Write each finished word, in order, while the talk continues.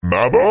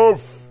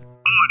Maboff?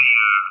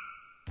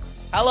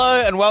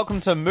 Hello and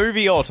welcome to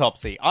Movie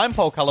Autopsy. I'm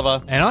Paul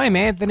Culliver. And I'm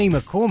Anthony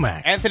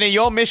McCormack. Anthony,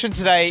 your mission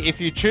today, if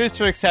you choose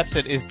to accept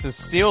it, is to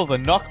steal the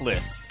knock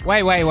list.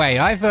 Wait.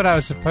 I thought I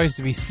was supposed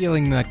to be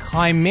stealing the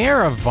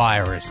Chimera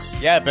virus.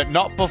 Yeah, but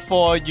not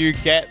before you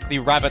get the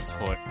rabbit's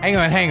foot. Hang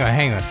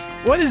on.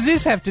 What does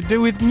this have to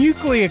do with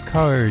nuclear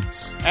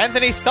codes?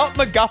 Anthony, stop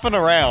MacGuffin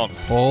around.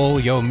 Paul,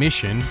 your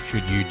mission,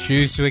 should you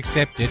choose to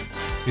accept it,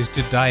 is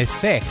to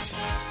dissect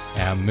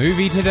our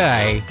movie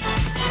today,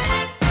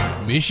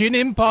 Mission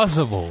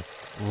Impossible,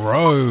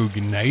 Rogue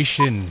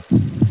Nation.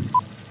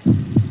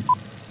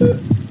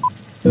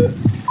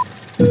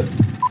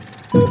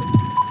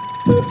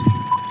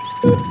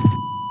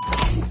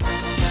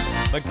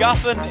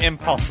 MacGuffin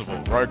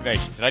Impossible, Rogue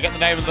Nation. Did I get the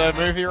name of the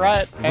movie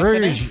right,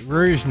 Anthony?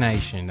 Rouge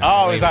Nation.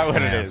 Oh, is that what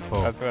it is?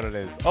 Paul. That's what it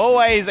is.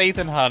 Always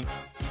Ethan Hunt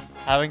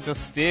having to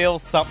steal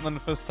something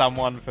for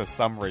someone for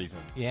some reason.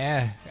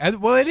 Yeah.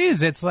 Well, it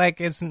is. It's like,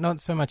 it's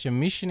not so much a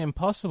Mission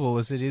Impossible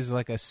as it is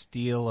like a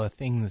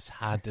thing that's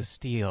hard to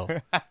steal.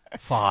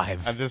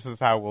 5. And this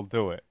is how we'll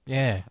do it.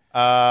 Yeah.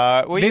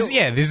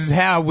 This is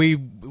how we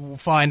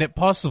find it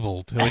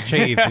possible to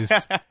achieve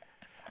this.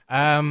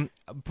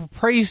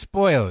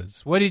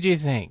 Pre-spoilers, what did you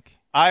think?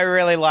 I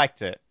really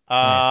liked it.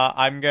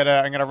 I'm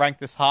gonna rank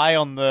this high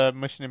on the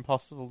Mission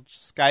Impossible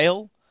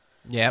scale.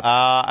 Yep.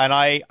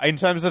 And in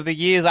terms of the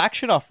year's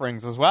action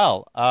offerings as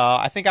well,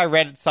 I think I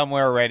read it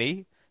somewhere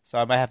already, so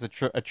I may have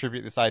to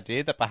attribute this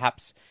idea that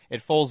perhaps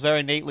it falls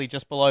very neatly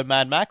just below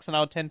Mad Max, and I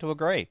would tend to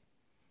agree.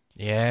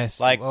 Yes.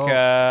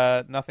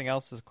 Nothing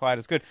else is quite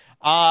as good.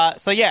 I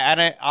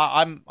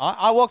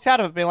walked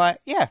out of it being like,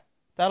 yeah,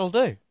 that'll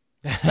do.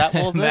 That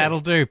will do. That'll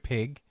do,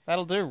 pig.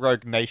 That'll do,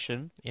 Rogue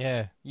Nation.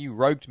 Yeah. You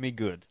rogued me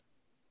good.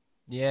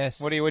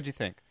 Yes. What'd you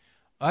think?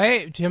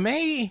 I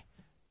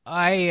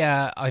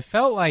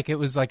felt like it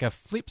was like a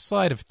flip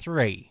side of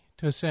 3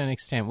 to a certain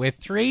extent, where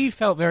 3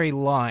 felt very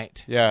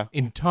light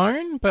in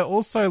tone, but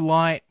also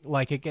light,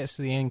 like it gets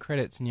to the end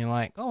credits and you're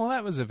like, oh, well,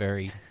 that was a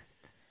very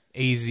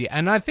easy.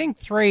 And I think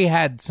 3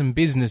 had some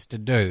business to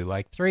do.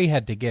 Like 3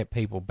 had to get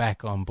people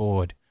back on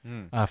board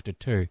after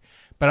 2.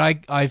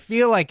 But I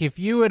feel like if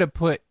you were to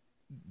put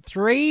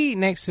 3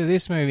 next to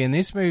this movie, and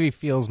this movie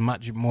feels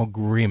much more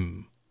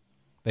grim.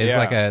 There's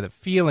like a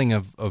feeling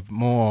of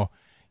more...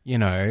 You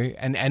know,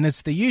 and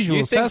it's the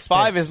usual suspects. You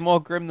think 5 is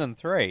more grim than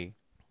 3?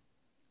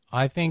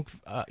 I think,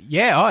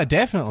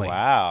 definitely.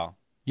 Wow.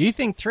 You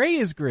think 3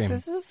 is grim?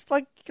 This is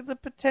like the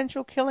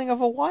potential killing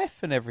of a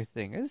wife and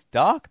everything. It's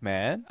dark,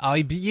 man. Oh,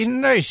 but you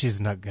know she's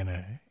not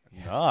gonna...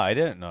 No, I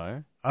didn't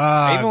know.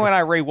 Even when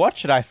I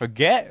rewatch it, I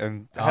forget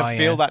and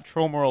feel that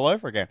trauma all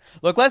over again.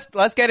 Look,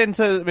 let's get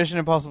into Mission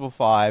Impossible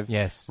 5.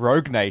 Yes.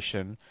 Rogue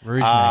Nation.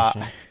 Rouge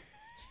Nation.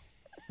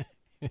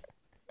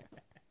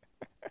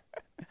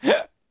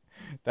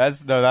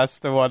 That's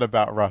the one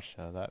about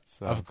Russia.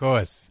 That's of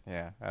course.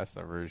 Yeah, that's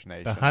the Rouge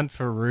Nation. The Hunt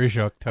for Rouge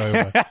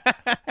October.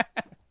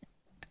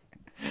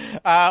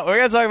 We're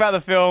going to talk about the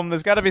film.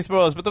 There's got to be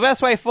spoilers, but the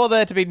best way for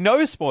there to be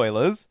no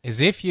spoilers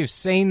is if you've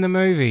seen the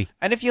movie.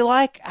 And if you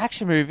like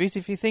action movies,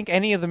 if you think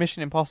any of the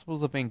Mission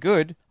Impossibles have been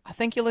good, I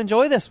think you'll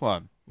enjoy this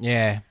one.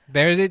 Yeah,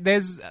 there's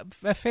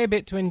a fair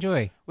bit to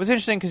enjoy. It was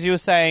interesting because you were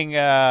saying,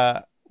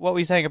 what were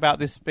you saying about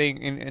this being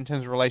in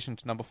terms of relation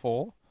to number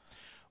 4?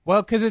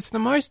 Well, because it's the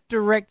most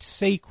direct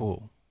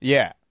sequel.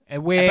 Yeah.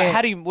 But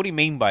what do you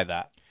mean by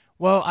that?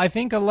 Well, I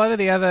think a lot of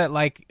the other,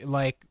 like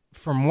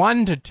from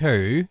 1 to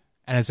 2,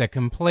 and it's a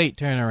complete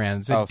turnaround.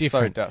 It's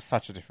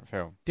such a different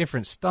film.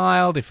 Different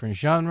style, different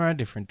genre,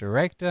 different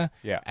director.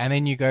 Yeah. And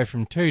then you go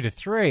from 2 to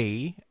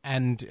 3,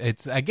 and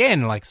it's,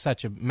 again, like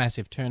such a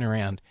massive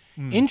turnaround.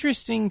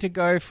 Interesting to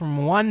go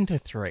from 1 to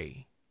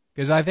 3,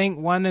 because I think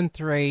 1 and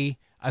 3,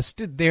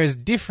 there's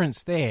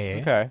difference there.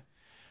 Okay.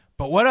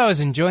 But what I was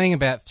enjoying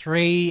about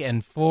 3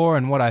 and 4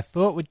 and what I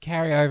thought would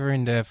carry over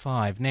into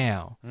 5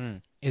 now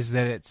is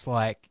that it's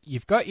like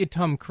you've got your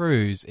Tom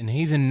Cruise and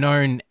he's a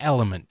known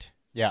element.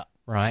 Yeah.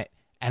 Right?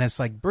 And it's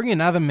like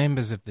bringing other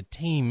members of the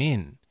team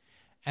in.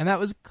 And that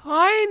was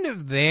kind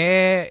of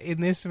there in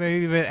this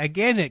movie, but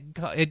again,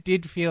 it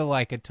did feel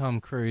like a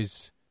Tom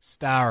Cruise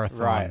star-a-thon.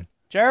 Right.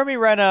 Jeremy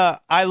Renner,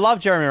 I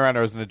love Jeremy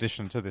Renner as an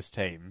addition to this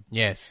team.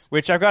 Yes.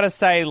 Which I've got to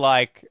say,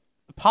 like,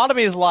 part of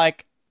me is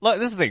like, look,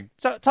 this is the thing.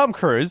 So, Tom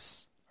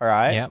Cruise, all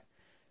right? Yep.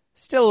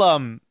 Still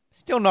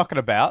knocking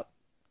about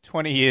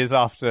 20 years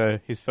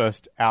after his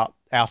first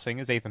outing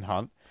as Ethan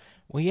Hunt.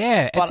 Well,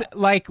 yeah. It's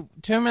like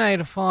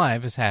Terminator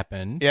 5 has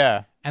happened.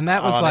 Yeah. And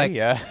that was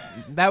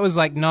that was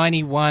like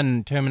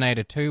 91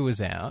 Terminator 2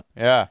 was out.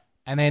 Yeah.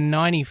 And then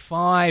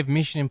 95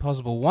 Mission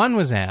Impossible 1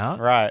 was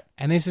out. Right.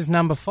 And this is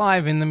number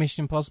 5 in the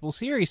Mission Impossible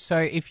series. So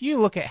if you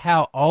look at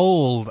how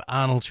old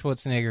Arnold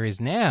Schwarzenegger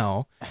is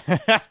now,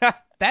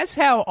 that's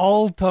how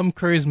old Tom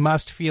Cruise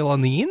must feel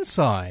on the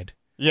inside.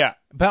 Yeah.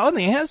 But on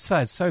the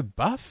outside, so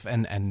buff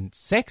and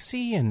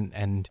sexy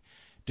and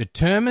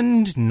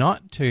determined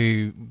not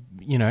to,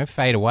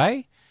 fade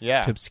away.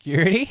 to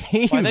obscurity.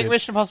 Well, I think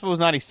Mission Impossible was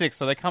 96,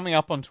 so they're coming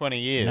up on 20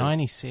 years.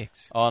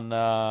 96.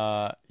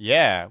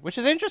 Which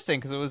is interesting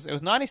because it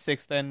was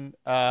 96, then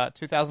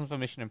 2000 for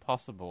Mission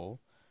Impossible,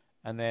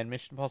 and then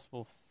Mission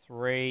Impossible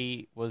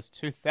 3 was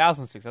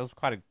 2006. That was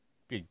quite a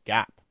big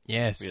gap.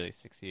 Yes. Really,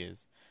 6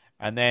 years.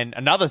 And then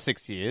another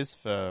 6 years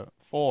for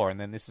 4, and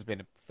then this has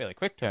been a fairly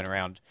quick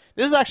turnaround.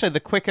 This is actually the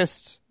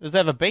quickest there's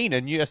ever been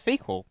a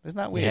sequel. Isn't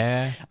that weird?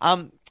 Yeah.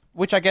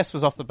 Which I guess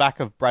was off the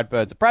back of Brad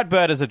Bird. Brad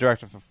Bird as a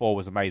director for 4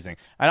 was amazing.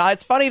 And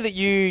it's funny that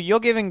you're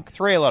giving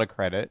 3 a lot of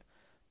credit,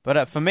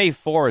 but for me,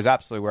 4 is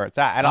absolutely where it's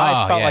at. And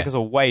I felt like it's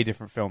a way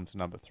different film to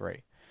number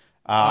 3.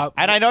 And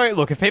I know,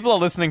 look, if people are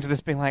listening to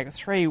this being like,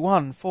 3,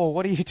 1, 4,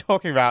 what are you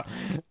talking about?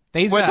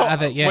 We're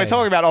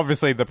talking about,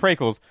 obviously, the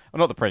prequels. Well,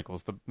 not the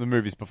prequels, the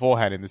movies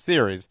beforehand in the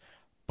series.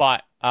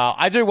 But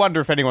I do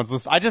wonder if anyone's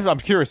listening. I'm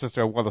curious as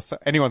to whether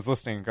anyone's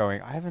listening and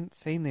going, I haven't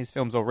seen these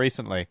films all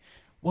recently.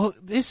 Well,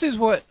 this is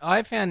what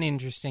I found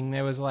interesting.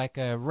 There was like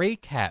a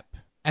recap.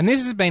 And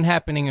this has been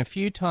happening a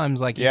few times.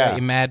 Like you got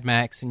your Mad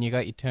Max and you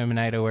got your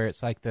Terminator, where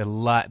it's like the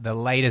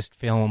latest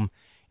film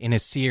in a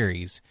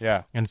series.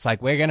 Yeah. And it's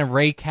like, we're going to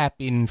recap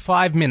in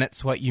 5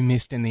 minutes what you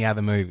missed in the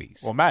other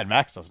movies. Well, Mad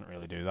Max doesn't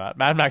really do that.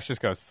 Mad Max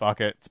just goes, fuck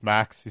it, it's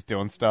Max, he's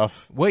doing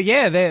stuff. Well,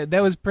 yeah,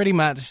 there was pretty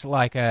much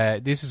like,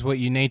 this is what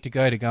you need to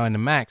go into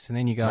Max, and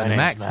then you go into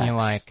Max, and you're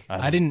like,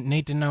 I didn't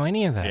need to know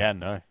any of that. Yeah,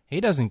 no.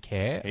 He doesn't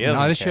care.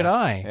 Neither should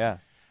I. Yeah.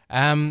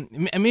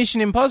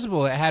 Mission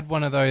Impossible, it had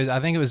one of those, I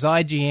think it was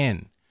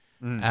IGN,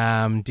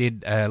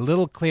 did a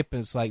little clip.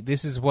 It's like,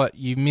 this is what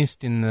you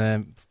missed in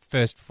the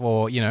first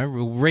 4, we'll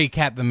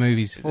recap the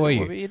movies for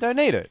you. But you don't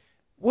need it.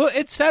 Well,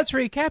 it starts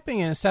recapping,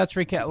 and it starts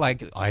like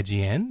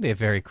IGN, they're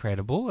very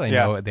credible, they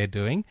know what they're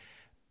doing.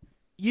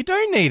 You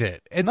don't need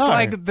it. It's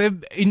like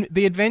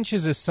the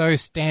adventures are so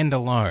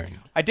standalone.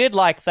 I did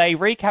like, they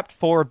recapped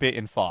 4 a bit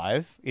in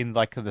 5, in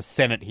like the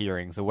Senate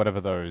hearings or whatever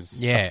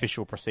those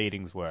official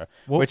proceedings were,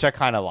 which I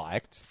kind of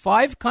liked.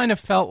 5 kind of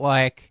felt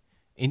like,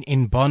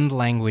 in Bond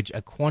language,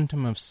 a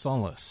quantum of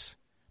solace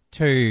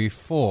to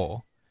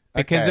 4,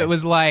 because it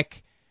was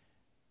like,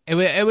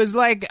 it was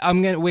like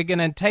we're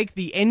gonna take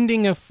the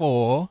ending of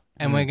 4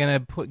 and we're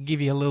gonna give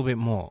you a little bit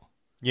more.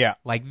 Yeah,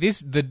 like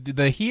this,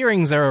 the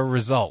hearings are a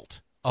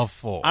result of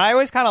 4. I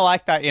always kind of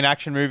like that in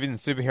action movies and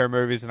superhero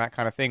movies and that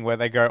kind of thing, where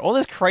they go, all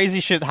this crazy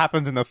shit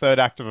happens in the third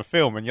act of a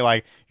film, and you're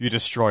like, you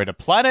destroyed a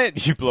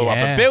planet, you blew up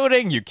a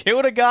building, you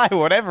killed a guy,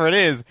 whatever it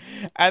is,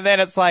 and then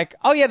it's like,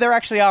 oh yeah, there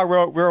actually are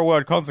real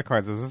world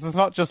consequences. This is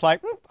not just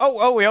like,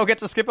 we all get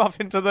to skip off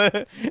into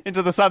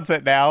the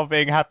sunset now,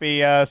 being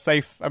happy,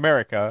 safe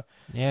America.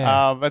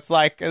 Yeah. It's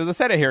like the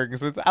Senate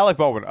hearings with Alec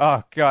Baldwin.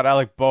 Oh god,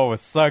 Alec Baldwin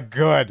was so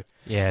good.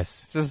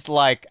 Yes. Just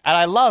like, and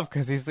I love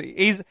because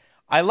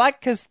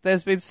because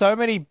there's been so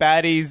many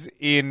baddies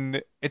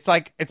in. It's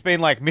like it's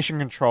been like Mission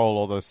Control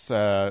or this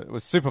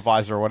was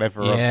Supervisor or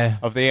whatever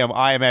of the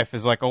IMF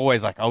is like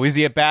always like, oh, is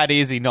he a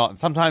baddie? Is he not? And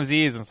sometimes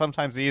he is, and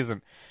sometimes he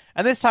isn't.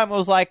 And this time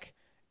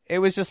it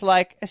was just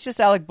like it's just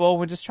Alec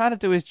Baldwin just trying to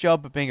do his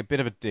job but being a bit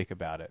of a dick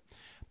about it.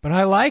 But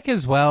I like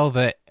as well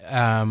that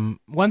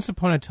once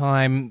upon a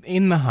time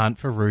in The Hunt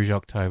for Rouge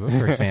October,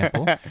 for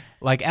example,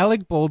 like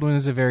Alec Baldwin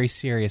is a very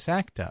serious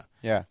actor.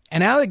 Yeah.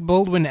 And Alec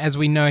Baldwin, as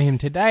we know him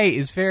today,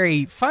 is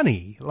very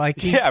funny.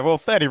 Like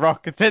 30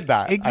 Rock said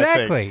that.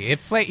 Exactly. He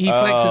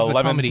flexes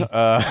the comedy.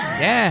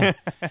 Yeah.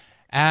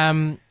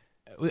 And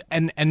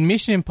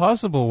Mission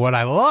Impossible, what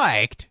I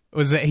liked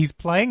was that he's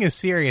playing a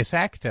serious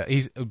actor.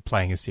 He's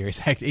playing a serious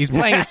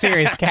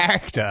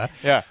character.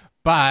 Yeah.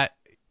 But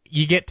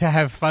you get to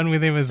have fun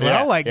with him as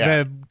well.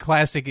 The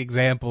classic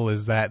example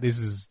is that this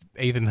is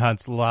Ethan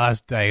Hunt's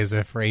last day as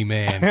a free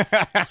man.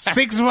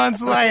 6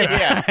 months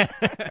later.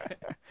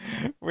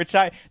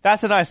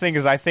 That's a nice thing,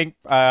 because I think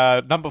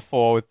number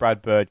 4 with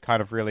Brad Bird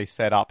kind of really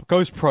set up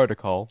Ghost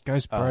Protocol.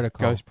 Ghost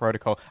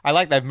Protocol. I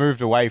like they've moved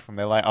away from,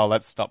 they're like, oh,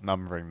 let's stop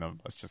numbering them.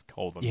 Let's just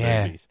call them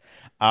movies.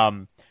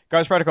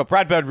 Ghost Protocol.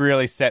 Brad Bird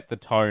really set the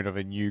tone of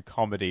a new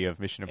comedy of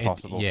Mission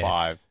Impossible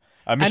 5.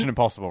 Mission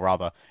Impossible,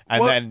 rather.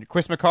 And then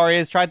Chris McQuarrie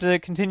has tried to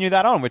continue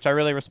that on, which I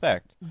really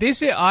respect.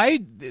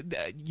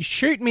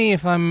 Shoot me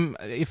if I'm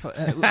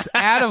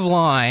out of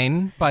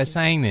line by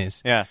saying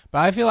this. Yeah. But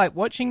I feel like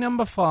watching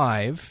number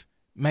 5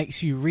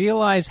 makes you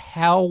realize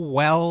how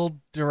well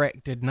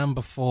directed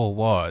number 4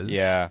 was.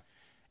 Yeah.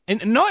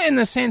 And not in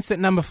the sense that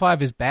number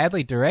 5 is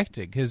badly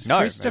directed, because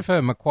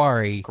Christopher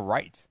McQuarrie...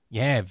 Great.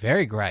 Yeah,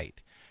 very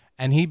great.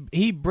 And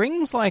he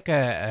brings like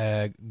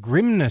a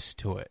grimness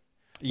to it.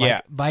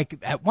 Like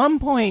at one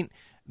point,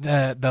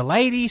 the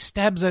lady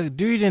stabs a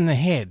dude in the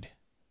head,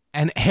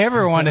 and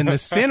everyone in the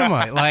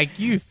cinema, like,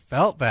 you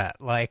felt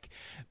that. Like,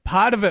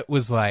 part of it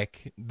was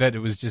like that it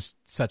was just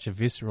such a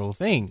visceral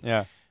thing.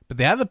 Yeah. But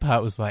the other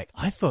part was like,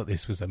 I thought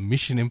this was a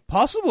Mission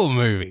Impossible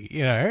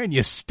movie, and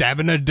you're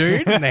stabbing a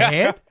dude in the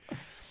head.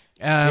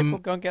 People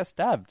go and get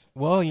stabbed.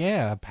 Well,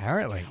 yeah,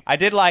 apparently. I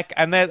did like,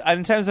 and then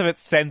in terms of its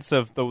sense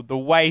of the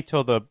weight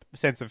or the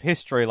sense of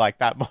history, like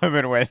that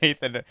moment when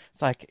Ethan,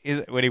 it's like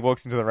when he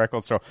walks into the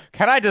record store.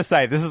 Can I just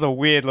say, this is a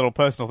weird little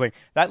personal thing.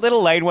 That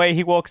little laneway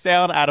he walks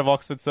down out of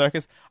Oxford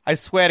Circus, I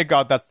swear to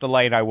God, that's the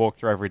lane I walk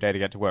through every day to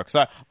get to work.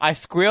 So I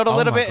squealed a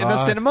little bit in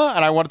the cinema,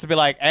 and I wanted to be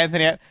like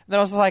Anthony. And then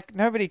I was like,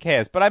 nobody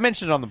cares. But I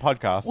mentioned it on the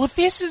podcast. Well,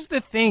 this is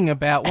the thing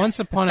about Once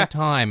Upon a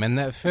Time and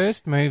that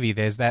first movie.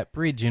 There's that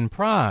bridge in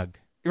Prague.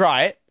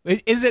 Right.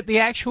 Is it the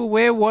actual,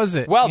 where was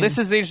it? Well, this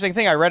is the interesting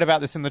thing. I read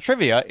about this in the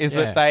trivia, is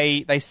that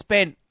they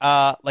spent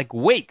like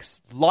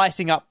weeks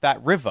lighting up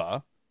that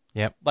river.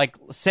 Yep. Like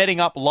setting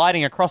up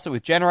lighting across it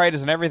with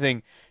generators and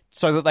everything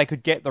so that they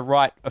could get the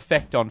right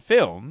effect on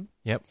film.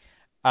 Yep.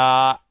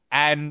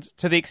 And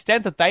to the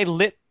extent that they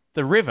lit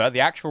the river, the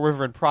actual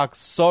river in Prague,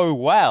 so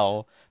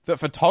well that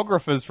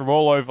photographers from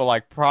all over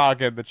like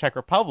Prague and the Czech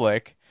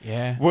Republic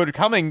were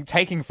coming,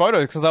 taking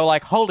photos because they were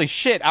like, holy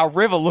shit, our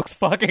river looks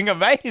fucking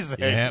amazing.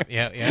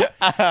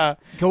 Yeah.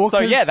 So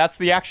yeah, that's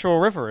the actual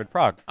river in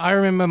Prague. I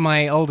remember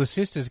my older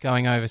sisters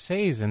going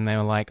overseas and they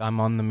were like, I'm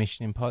on the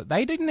Mission Impossible.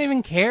 They didn't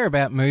even care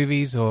about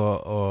movies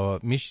or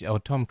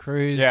Tom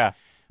Cruise. Yeah.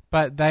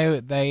 But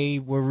they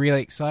were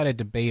really excited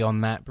to be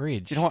on that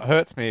bridge. Do you know what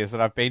hurts me is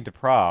that I've been to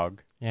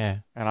Prague. Yeah.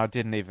 And I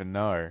didn't even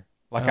know.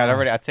 Like,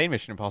 I'd seen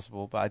Mission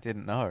Impossible, but I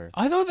didn't know.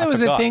 I thought there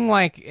was a thing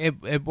like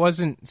it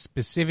wasn't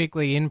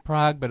specifically in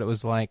Prague, but it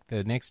was like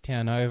the next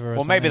town over or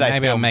something. Maybe they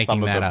filmed I'm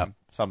making that up.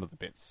 Some of the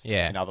bits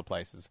in other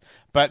places.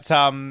 But,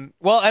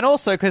 well, and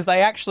also because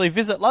they actually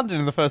visit London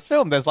in the first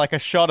film. There's like a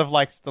shot of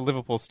like the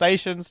Liverpool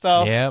station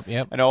stuff.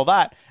 Yep. And all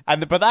that.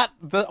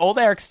 All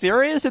their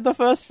exteriors in the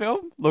first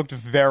film looked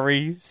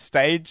very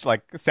sound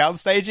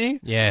stagey.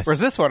 Yes. Whereas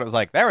this one, it was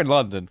like, they're in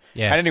London.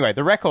 Yes. And anyway,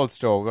 the record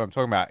store, what I'm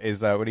talking about,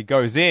 is when he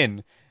goes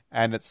in,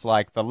 and it's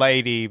like the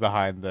lady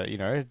behind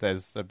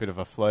there's a bit of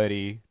a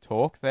flirty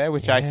talk there,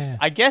 which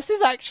I guess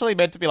is actually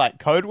meant to be like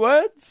code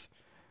words.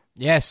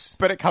 Yes.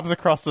 But it comes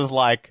across as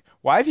like,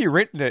 why have you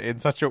written it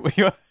in such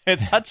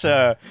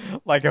a,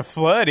 like a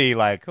flirty,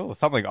 like, oh,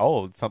 something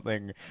old,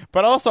 something.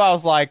 But also I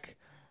was like,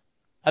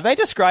 are they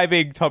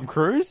describing Tom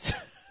Cruise?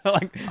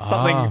 Like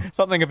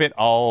something a bit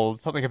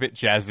old, something a bit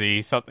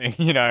jazzy, something,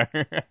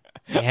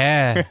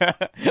 Yeah.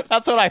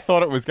 That's what I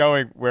thought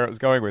where it was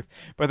going with.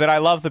 But then I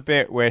love the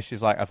bit where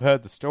she's like, I've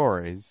heard the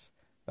stories.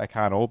 They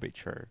can't all be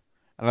true.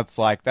 And it's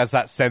like, that's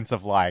that sense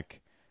of like,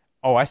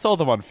 oh, I saw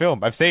them on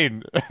film. I've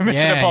seen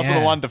Mission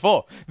Impossible 1 to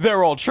 4.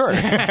 They're all true.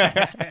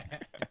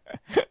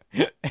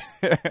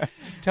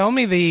 Tell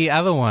me the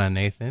other one,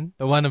 Ethan.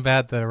 The one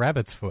about the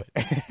rabbit's foot.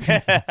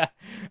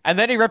 And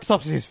then he rips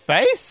off his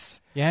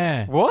face?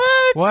 Yeah.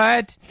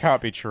 What?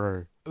 Can't be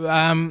true.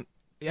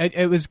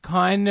 It was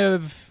kind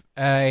of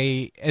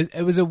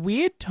it was a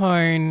weird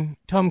tone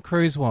Tom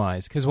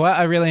Cruise-wise, because what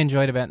I really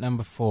enjoyed about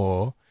number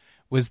 4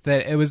 was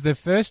that it was the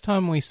first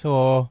time we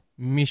saw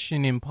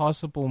Mission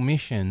Impossible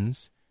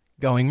missions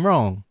going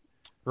wrong.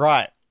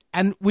 Right.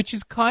 And which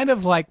is kind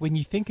of like, when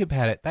you think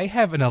about it, they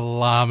have an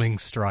alarming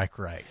strike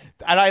rate.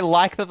 And I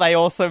like that they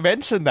also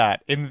mentioned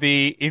that in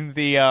the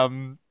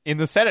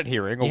Senate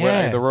hearing,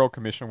 or the Royal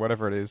Commission,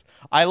 whatever it is.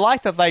 I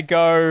like that they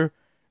go,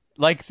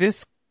 like,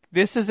 this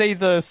is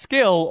either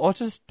skill or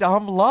just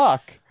dumb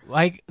luck.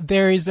 Like,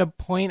 there is a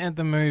point at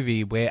the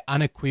movie where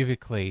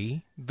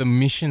unequivocally the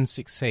mission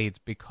succeeds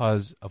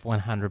because of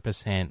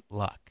 100%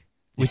 luck,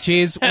 which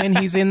is when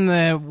he's in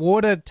the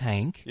water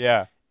tank.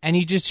 Yeah. And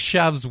he just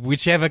shoves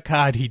whichever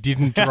card he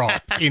didn't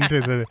drop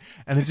into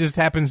and it just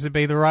happens to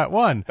be the right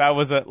one. That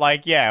was a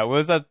friend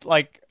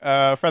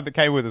that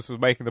came with us was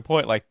making the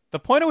point, like, the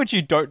point at which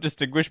you don't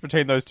distinguish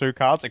between those two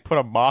cards, like put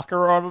a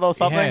marker on it or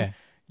something,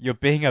 you're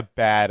being a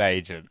bad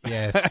agent.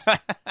 Yes.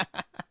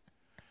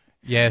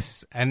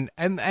 Yes.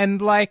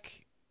 And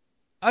like,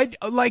 I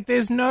like,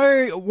 there's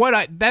no,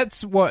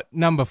 that's what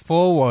number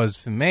 4 was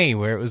for me,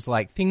 where it was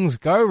like things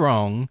go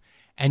wrong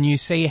and you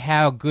see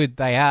how good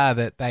they are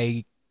that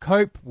they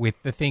cope with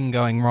the thing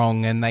going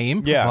wrong and they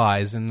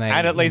improvise and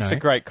it leads to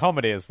great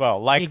comedy as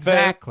well. Like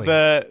exactly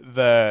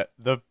the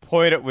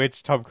point at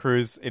which Tom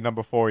Cruise in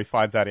number 4 he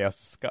finds out he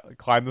has to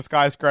climb the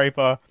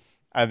skyscraper,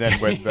 and then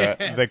when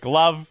the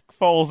glove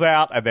falls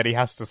out and then he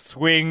has to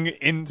swing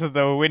into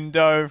the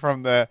window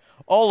from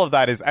all of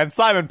that is, and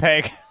Simon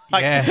Pegg.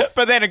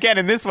 But then again,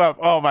 in this one,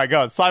 oh my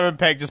God, Simon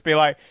Pegg just be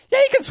like,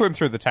 yeah, he can swim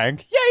through the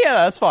tank. Yeah,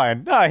 that's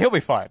fine. No, he'll be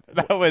fine.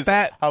 That was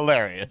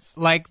hilarious.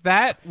 Like,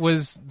 that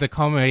was the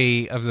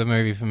comedy of the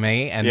movie for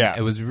me, and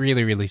it was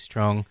really, really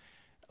strong.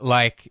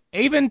 Like,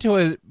 even to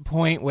a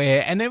point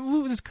where, and it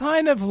was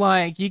kind of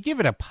like, you give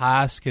it a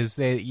pass because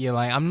you're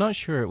like, I'm not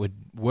sure it would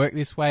work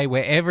this way.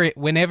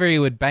 Whenever he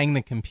would bang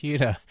the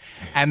computer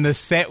and the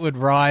set would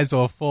rise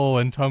or fall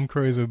and Tom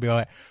Cruise would be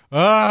like,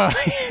 oh,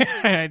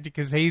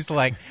 because he's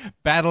like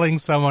battling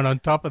someone on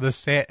top of the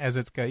set as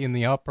it's in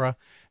the opera,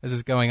 as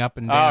it's going up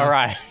and down. Oh,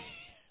 right.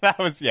 That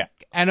was,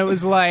 And it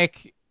was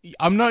like,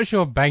 I'm not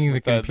sure banging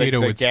the computer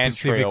would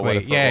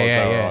specifically.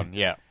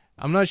 Yeah.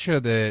 I'm not sure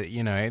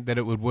that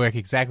it would work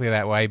exactly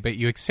that way, but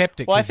you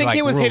accept it. Well, I think like,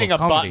 he was hitting a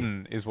comedy.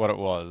 button, is what it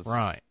was.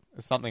 Right.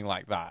 Something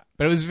like that.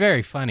 But it was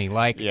very funny.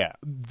 Like,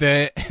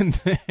 the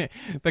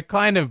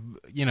kind of,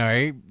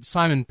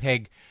 Simon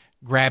Pegg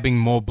grabbing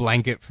more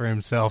blanket for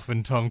himself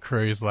and Tom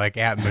Cruise, like,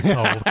 out in the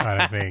cold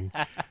kind of thing.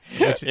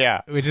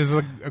 Which is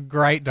a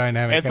great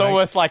dynamic. It's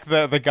almost like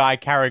the guy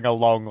carrying a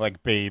long,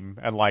 like, beam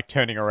and, like,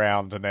 turning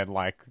around and then,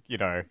 like,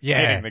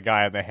 hitting the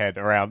guy in the head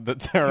around the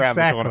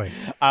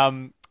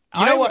corner.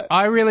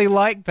 I really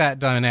like that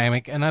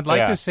dynamic, and I'd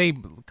like to see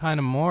kind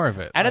of more of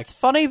it. And it's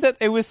funny that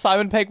it was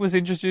Simon Pegg was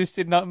introduced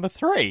in number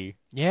 3.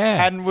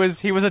 Yeah. And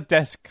he was a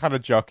desk kind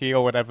of jockey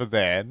or whatever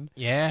then.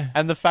 Yeah.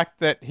 And the fact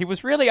that he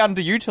was really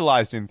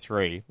underutilized in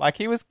 3. Like,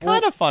 he was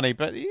kind of funny,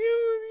 but,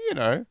 you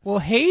know. Well,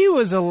 he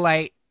was a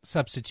late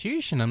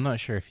substitution. I'm not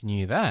sure if you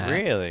knew that.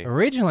 Really?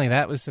 Originally,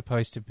 that was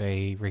supposed to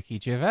be Ricky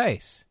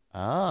Gervais.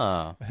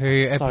 Ah,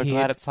 who so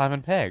glad it's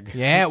Simon Pegg.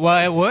 Yeah,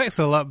 well, it works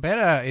a lot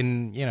better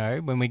in,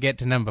 when we get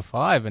to number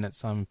 5 and it's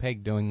Simon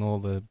Pegg doing all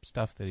the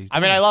stuff that he's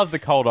doing. I mean, I love the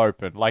cold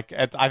open. Like,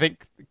 I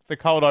think the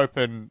cold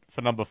open for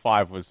number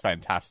 5 was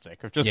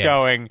fantastic. Of just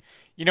going,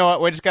 you know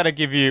what, we're going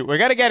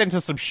to get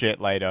into some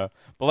shit later,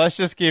 but let's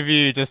just give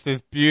you just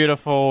this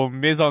beautiful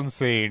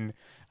mise-en-scene.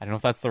 I don't know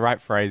if that's the right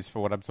phrase for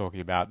what I'm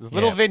talking about. This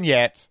little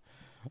vignette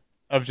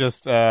of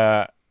just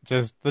the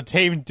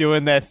team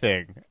doing their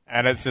thing.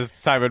 And it's just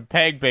Simon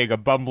Pegg being a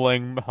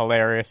bumbling,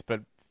 hilarious,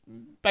 but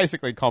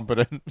basically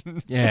competent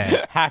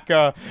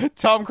hacker.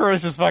 Tom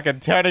Cruise just fucking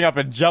turning up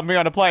and jumping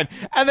on a plane.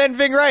 And then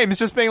Ving Rhames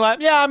just being like,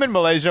 yeah, I'm in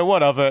Malaysia,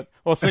 what of it?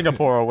 Or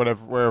Singapore or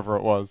whatever, wherever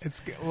it was.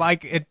 It's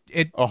like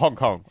it or Hong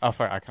Kong. I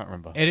can't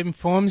remember. It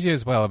informs you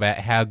as well about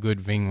how good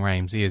Ving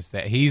Rhames is,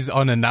 that he's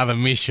on another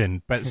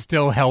mission, but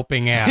still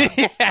helping out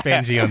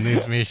Benji on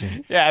this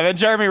mission. Yeah, and then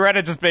Jeremy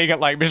Renner just being at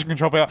like mission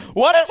control being like,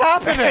 what is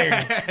happening?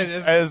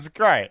 It's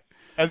great.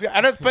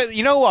 But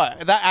you know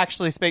what? That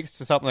actually speaks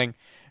to something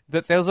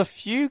that there was a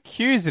few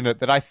cues in it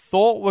that I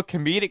thought were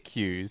comedic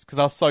cues because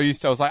I was so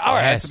used to. I was like,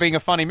 it's being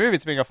a funny movie.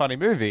 It's being a funny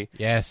movie.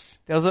 Yes.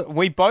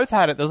 We both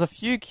had it. There was a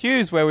few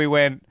cues where we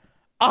went,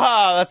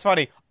 that's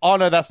funny. Oh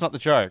no, that's not the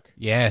joke.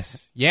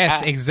 Yes,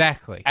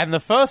 exactly. And the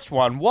first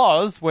one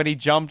was when he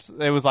jumped.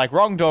 It was like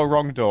wrong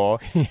door.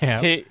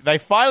 They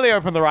finally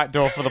opened the right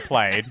door for the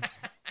plane,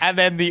 and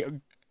then the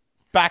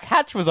back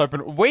hatch was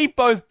open. We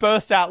both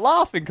burst out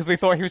laughing because we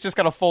thought he was just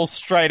going to fall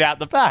straight out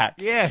the back.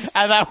 Yes.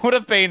 And that would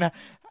have been,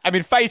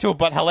 fatal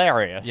but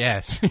hilarious.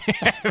 Yes.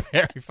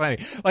 Very funny.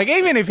 Like,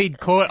 even if he'd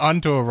caught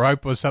onto a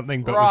rope or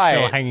something but was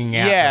still hanging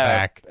out the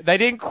back. They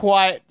didn't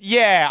quite...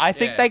 Yeah, I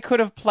think they could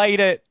have played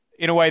it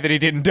in a way that he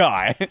didn't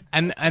die.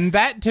 And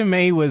that, to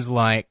me, was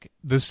like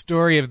the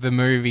story of the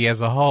movie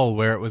as a whole,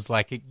 where it was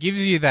like, it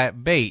gives you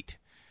that beat,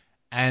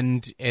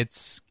 and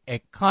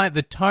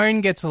the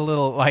tone gets a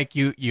little like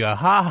you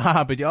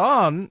ha, but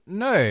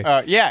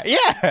no.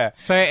 Yeah.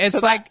 So it's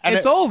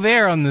it's all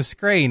there on the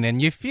screen, and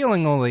you're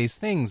feeling all these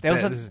things. There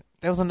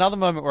was another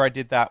moment where I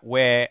did that,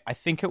 where I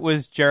think it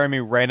was Jeremy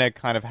Renner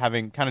kind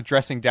of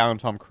dressing down on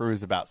Tom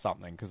Cruise about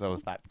something because there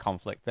was that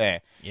conflict there.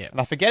 Yeah. And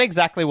I forget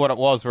exactly what it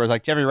was. Whereas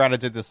like Jeremy Renner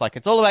did this, like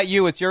it's all about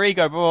you, it's your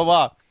ego, blah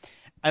blah blah,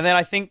 and then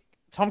I think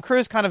Tom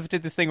Cruise kind of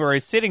did this thing where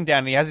he's sitting down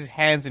and he has his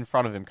hands in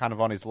front of him, kind of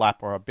on his lap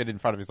or a bit in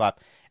front of his lap,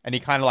 and he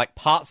kind of like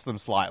parts them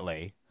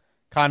slightly,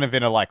 kind of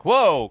in a like,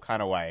 whoa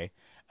kind of way.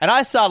 And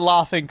I started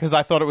laughing because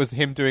I thought it was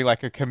him doing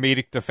like a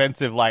comedic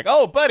defensive, like,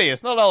 oh, buddy,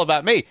 it's not all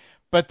about me.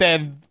 But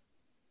then,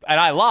 and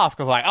I laughed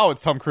because like, oh,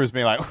 it's Tom Cruise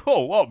being like,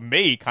 oh, what,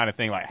 me kind of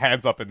thing, like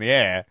hands up in the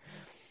air.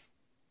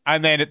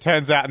 And then it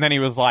turns out, and then he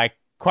was like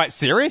quite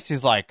serious.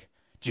 He's like,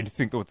 do you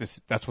think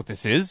that's what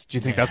this is? Do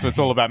you think that's what it's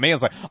all about me? I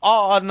was like,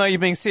 oh, no, you're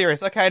being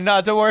serious. Okay,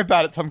 no, don't worry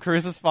about it. Tom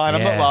Cruise is fine.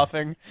 I'm not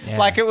laughing. Yeah.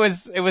 Like, it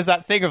was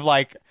that thing of,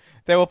 like,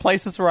 there were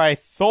places where I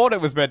thought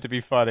it was meant to be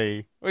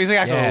funny.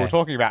 Exactly what we were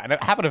talking about. And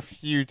it happened a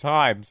few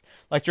times.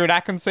 Like, during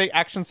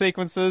action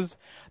sequences.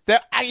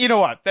 You know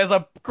what? There's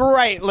a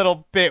great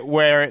little bit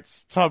where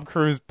it's Tom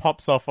Cruise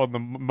pops off on the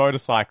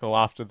motorcycle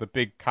after the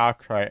big car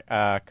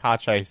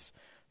chase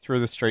through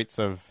the streets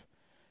of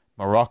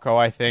Morocco,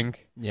 I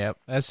think. Yep,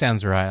 that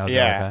sounds right. I'll go with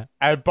that.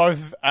 And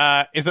both,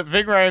 is it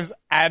Ving Rhames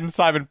and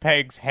Simon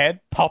Pegg's head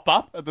pop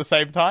up at the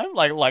same time?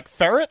 Like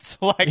ferrets?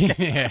 Like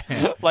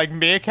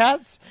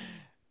meerkats?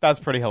 That's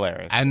pretty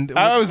hilarious. And it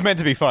was meant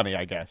to be funny,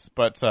 I guess.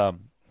 But,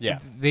 yeah.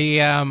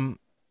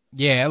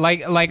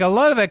 Like a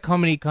lot of that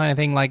comedy kind of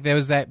thing, like there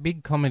was that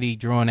big comedy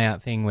drawn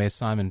out thing where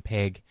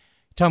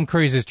Tom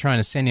Cruise is trying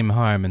to send him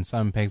home, and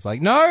Simon Pegg's like,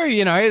 no,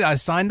 I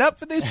signed up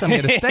for this, I'm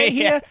going to stay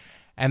here.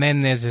 And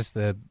then there's just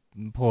the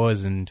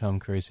pause, and Tom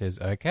Cruise says,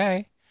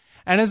 okay.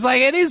 And it's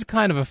like, it is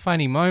kind of a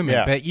funny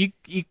moment, but you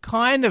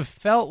kind of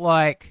felt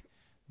like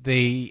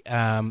the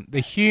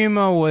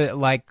humor was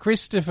like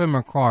Christopher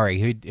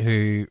McQuarrie,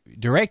 who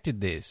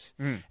directed this,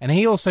 and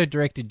he also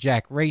directed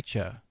Jack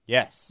Reacher.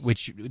 Yes.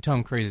 Which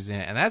Tom Cruise is in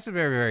it, and that's a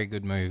very, very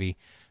good movie.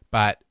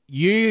 But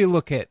you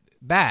look at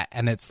that,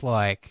 and it's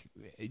like,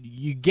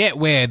 you get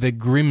where the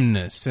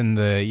grimness and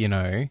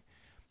the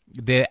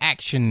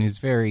action is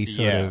very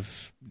sort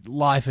of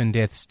life and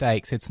death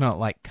stakes. It's not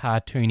like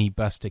cartoony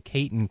Buster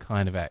Keaton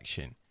kind of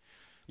action.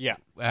 Yeah.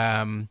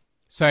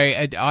 So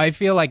I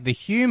feel like the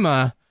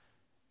humor,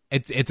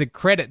 it's a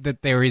credit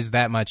that there is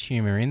that much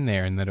humor in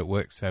there and that it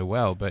works so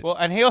well. But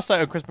and he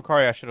also, Chris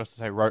McQuarrie, I should also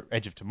say, wrote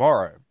Edge of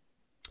Tomorrow.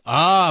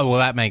 Oh, well,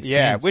 that makes sense.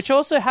 Yeah, which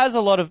also has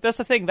a lot of... That's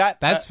the thing.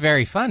 That's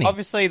very funny.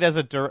 Obviously, there's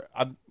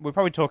we're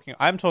probably talking...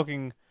 I'm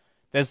talking...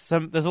 There's a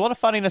lot of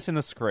funniness in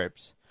the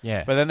script.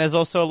 Yeah. But then there's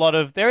also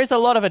there is a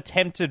lot of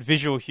attempted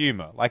visual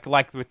humor. Like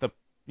with the,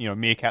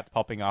 meerkats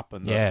popping up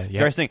and the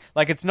various things.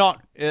 Like, it's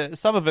not...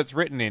 some of it's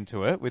written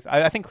into it.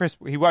 I think Chris...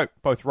 He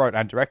both wrote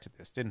and directed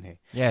this, didn't he?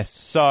 Yes.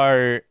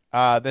 So...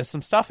 there's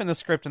some stuff in the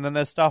script, and then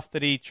there's stuff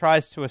that he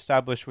tries to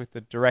establish with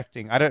the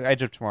directing.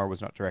 Age of Tomorrow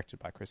was not directed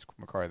by Chris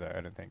McQuarrie, though,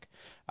 I don't think.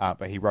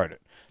 But he wrote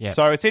it. Yep.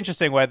 So it's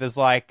interesting where there's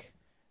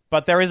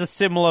but there is a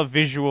similar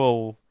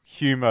visual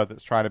humor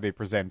that's trying to be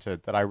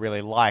presented that I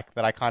really like,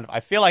 that I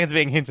feel like it's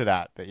being hinted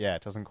at, but yeah,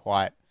 it doesn't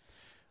quite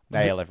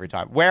nail every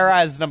time.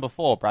 Whereas number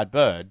 4, Brad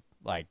Bird,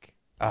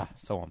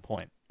 so on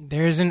point.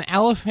 There's an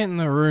elephant in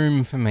the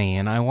room for me,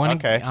 and I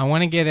want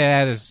to get it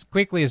out as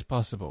quickly as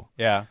possible.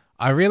 Yeah.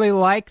 I really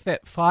like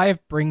that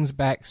 5 brings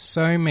back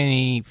so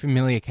many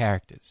familiar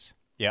characters.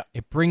 Yeah.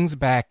 It brings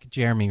back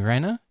Jeremy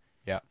Renner.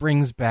 Yeah.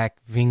 Brings back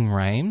Ving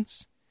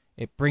Rhames.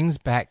 It brings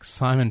back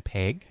Simon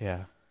Pegg.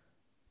 Yeah.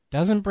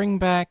 Doesn't bring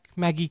back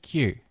Maggie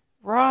Q.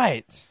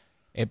 Right.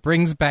 It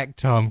brings back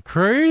Tom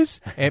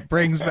Cruise. It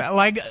brings back,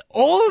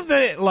 all of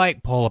the,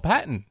 Paula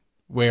Patton.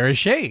 Where is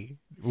she?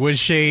 Was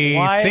she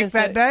sick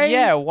that day?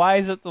 Yeah, why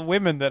is it the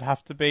women that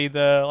have to be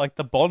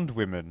the Bond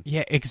women?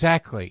 Yeah,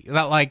 exactly.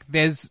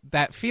 There's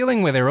that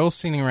feeling where they're all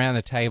sitting around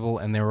the table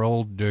and they're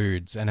all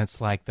dudes, and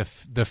it's like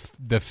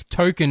the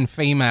token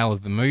female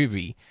of the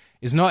movie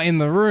is not in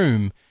the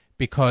room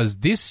because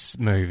this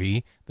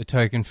movie, the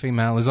token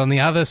female, is on the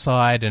other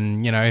side,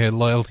 and her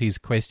loyalty is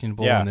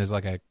questionable, and there's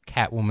a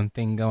Catwoman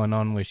thing going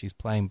on where she's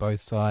playing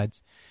both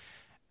sides.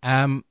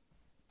 And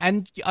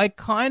I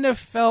kind of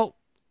felt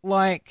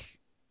like,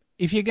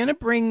 if you're going to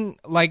bring,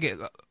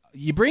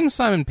 you bring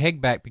Simon Pegg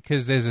back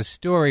because there's a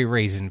story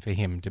reason for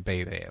him to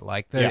be there.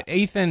 The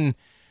Ethan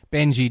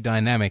Benji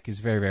dynamic is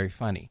very, very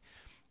funny.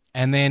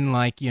 And then,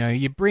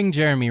 you bring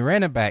Jeremy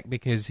Renner back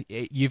because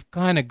you've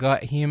kind of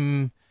got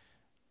him,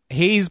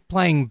 he's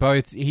playing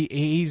both,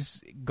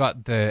 he's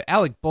got the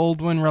Alec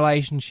Baldwin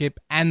relationship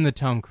and the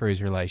Tom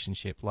Cruise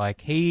relationship.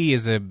 He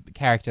is a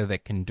character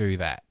that can do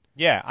that.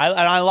 Yeah,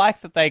 I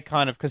like that they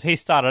kind of, because he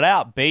started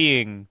out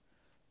being...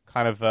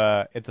 kind of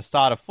at the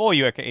start of 4,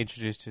 you get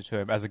introduced to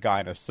him as a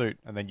guy in a suit,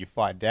 and then you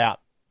find out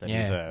that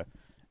he's a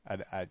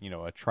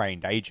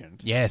trained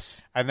agent.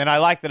 Yes. And then I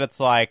like that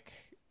it's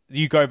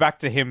you go back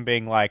to him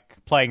being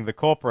playing the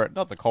corporate,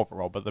 not the corporate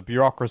role, but the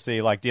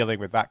bureaucracy, dealing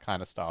with that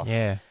kind of stuff.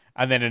 Yeah.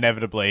 And then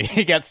inevitably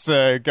he gets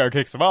to go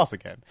kick some ass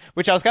again.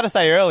 Which I was going to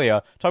say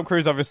earlier, Tom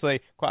Cruise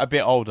obviously quite a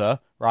bit older,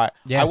 right?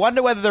 Yes. I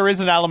wonder whether there is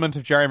an element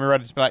of Jeremy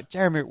Renner to be like,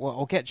 Jeremy,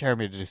 we'll get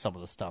Jeremy to do some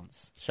of the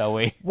stunts, shall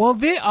we? Well,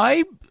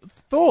 I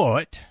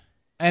thought...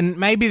 And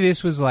maybe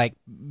this was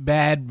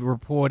bad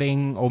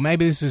reporting, or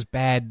maybe this was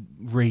bad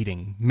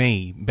reading,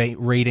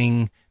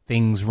 reading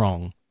things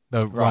wrong,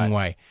 the wrong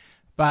way.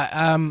 But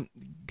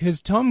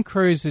because Tom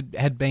Cruise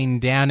had been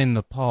down in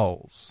the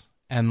polls,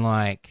 and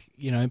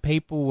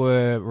people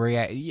were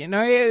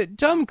reacting.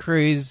 Tom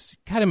Cruise,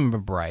 cut him a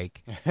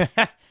break.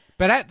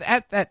 But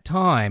at that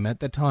time, at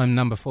the time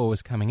number 4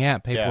 was coming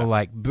out, people were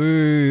like,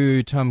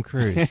 boo, Tom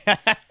Cruise.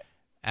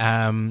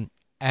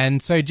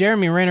 And so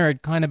Jeremy Renner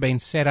had kind of been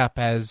set up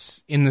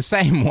as, in the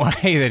same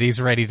way that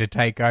he's ready to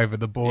take over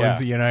the boards.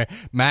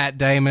 Matt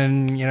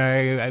Damon,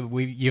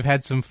 you've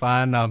had some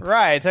fun.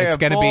 Right, it's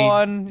going to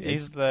be.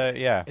 It's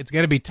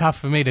going to be tough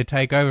for me to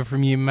take over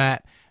from you,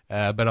 Matt.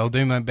 But I'll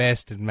do my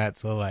best. And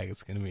Matt's all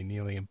it's going to be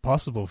nearly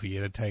impossible for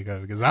you to take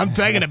over because I'm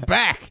taking it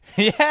back.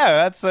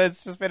 It's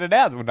just been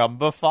announced.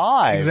 Number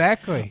 5.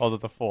 Exactly. Or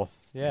the 4th.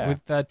 Yeah.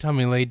 With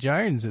Tommy Lee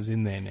Jones is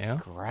in there now.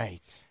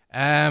 Great.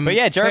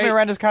 But Jeremy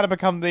Renner's kind of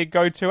become the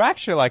go-to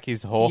actor,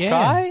 he's Hawkeye.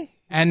 Yeah.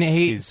 And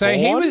he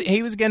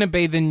was going to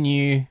be the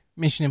new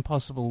Mission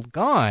Impossible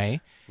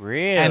guy.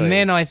 Really? And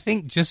then I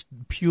think just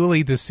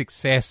purely the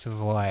success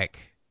of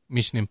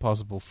Mission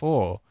Impossible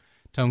 4,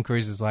 Tom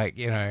Cruise is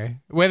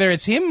whether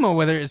it's him or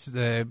whether it's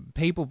the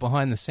people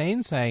behind the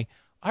scenes say,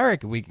 I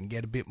reckon we can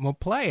get a bit more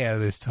play out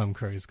of this Tom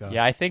Cruise guy.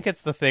 Yeah, I think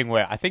it's the thing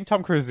where I think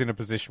Tom Cruise is in a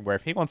position where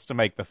if he wants to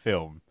make the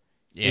film,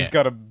 he's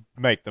got to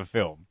make the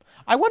film.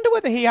 I wonder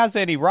whether he has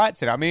any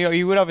rights in it. I mean,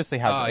 you would obviously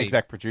have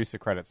exec producer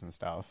credits and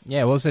stuff.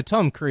 Yeah, well, it's a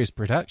Tom Cruise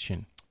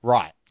production.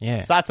 Right.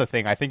 Yeah. So that's the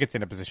thing. I think it's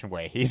in a position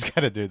where he's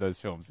going to do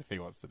those films if he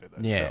wants to do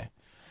those films.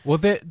 Well,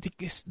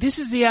 this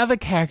is the other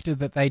character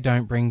that they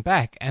don't bring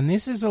back, and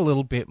this is a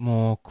little bit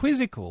more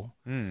quizzical,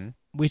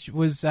 which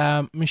was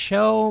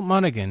Michelle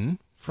Monaghan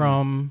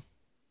from...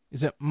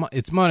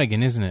 It's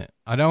Monaghan, isn't it?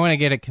 I don't want to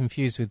get it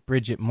confused with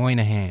Bridget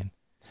Moynihan.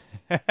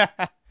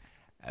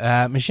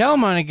 Michelle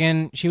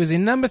Monaghan, she was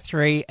in number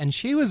 3, and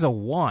she was a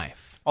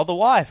wife. Oh, the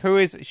wife. Who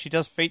is... She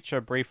does feature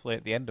briefly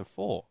at the end of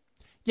 4.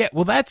 Yeah,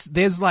 well,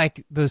 there's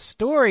like the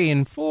story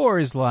in 4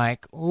 is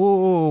like,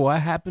 oh,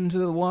 what happened to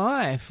the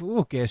wife?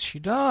 Oh, guess she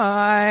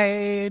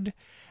died.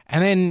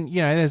 And then,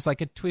 there's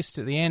like a twist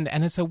at the end,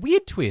 and it's a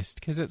weird twist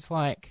because it's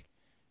like,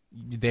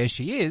 there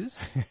she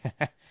is.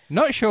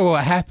 Not sure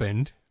what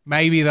happened.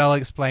 Maybe they'll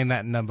explain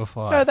that in number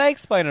 5. No, they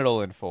explain it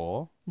all in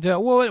 4.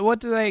 What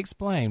do they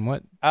explain?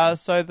 What?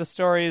 So the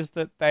story is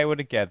that they were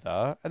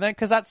together, and then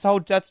because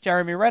that's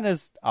Jeremy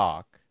Renner's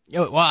arc.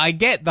 Well, I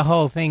get the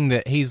whole thing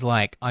that he's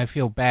like, I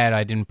feel bad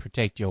I didn't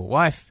protect your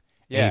wife,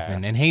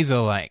 Ethan. And he's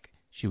all like,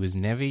 she was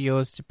never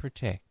yours to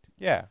protect.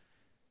 Yeah.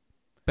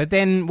 But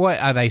then, what,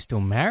 are they still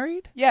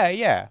married?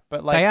 Yeah.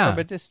 But like from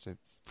a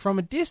distance. From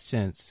a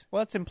distance?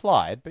 Well, it's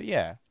implied, but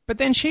yeah. But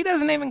then she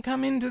doesn't even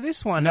come into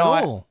this one at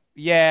all.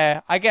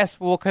 I guess,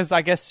 because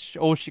I guess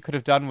all she could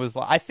have done was,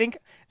 I think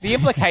the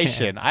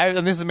implication,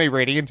 and this is me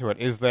reading into it,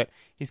 is that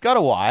he's got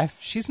a wife.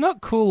 She's not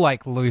cool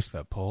like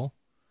Luther, Paul.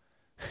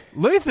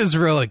 Luther's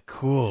really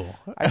cool.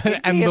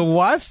 And the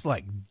wife's,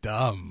 like,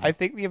 dumb. I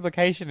think the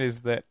implication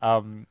is that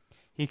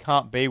he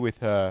can't be with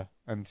her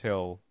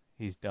until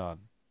he's done.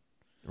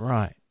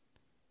 Right.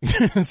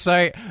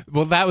 So,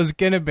 well, that was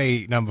going to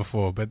be number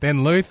 4, but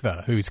then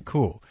Luther, who's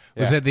cool,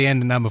 was at the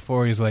end of number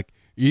 4, he's like,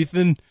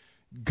 Ethan,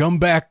 come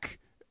back.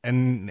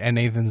 And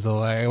Ethan's all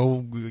like,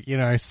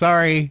 oh,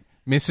 sorry,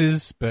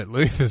 missus, but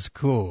Luther's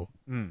cool.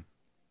 Mm.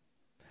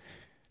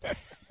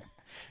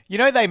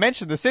 They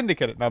mentioned the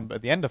Syndicate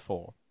at the end of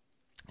 4.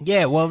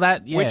 Yeah, well,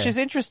 which is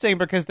interesting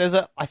because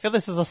I feel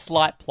this is a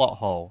slight plot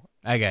hole.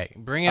 Okay,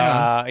 bring it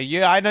on.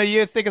 I know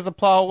you think it's a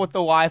plot hole with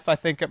the wife. I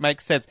think it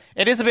makes sense.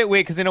 It is a bit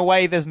weird because in a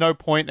way there's no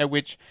point at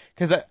which,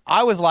 because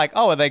I was like,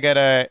 oh,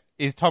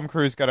 is Tom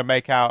Cruise going to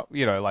make out,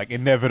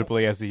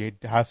 inevitably as he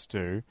has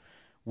to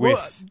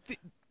with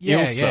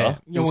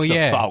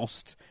Ilsa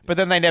Faust. But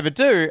then they never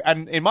do,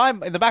 and in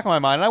the back of my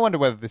mind, I wonder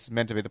whether this is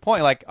meant to be the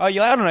point. Like, I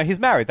don't know, he's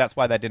married, that's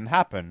why that didn't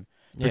happen.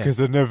 Because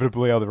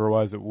inevitably,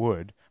 otherwise it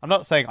would. I'm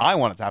not saying I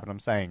want it to happen, I'm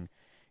saying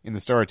in the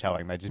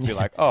storytelling, they'd just be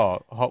like,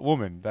 oh, a hot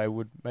woman, they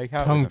would make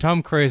out with him.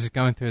 Tom Cruise is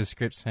going through the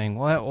script saying,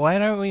 why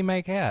don't we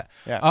make out?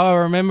 Yeah. Oh,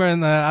 remember in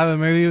the other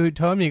movie,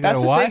 Tom, you got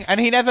a wife? Thing. And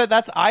he never,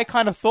 I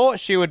kind of thought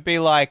she would be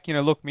like,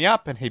 look me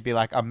up, and he'd be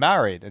like, I'm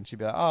married, and she'd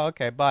be like, oh,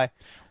 okay, bye.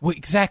 Well,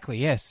 exactly,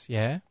 yes,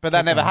 yeah. But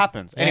that never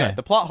happens. Yeah. Anyway,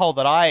 the plot hole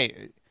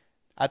that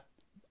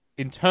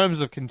in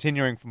terms of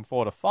continuing from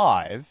 4 to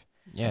 5,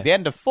 at the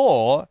end of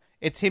 4,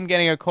 it's him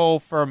getting a call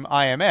from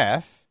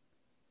IMF,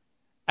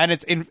 and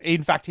it's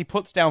in fact he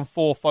puts down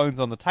 4 phones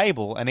on the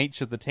table, and each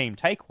of the team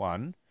take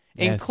one,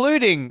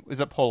 including, is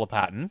it Paula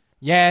Patton?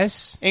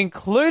 Yes.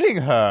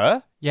 Including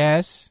her.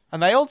 Yes.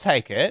 And they all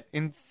take it.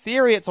 In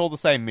theory, it's all the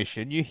same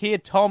mission. You hear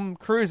Tom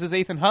Cruise's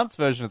Ethan Hunt's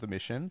version of the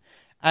mission,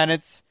 and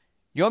it's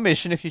your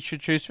mission, if you should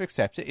choose to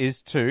accept it,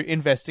 is to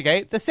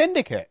investigate the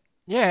Syndicate.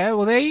 Yeah,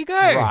 well, there you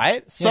go.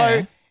 Right.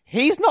 So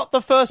he's not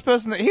the first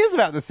person that hears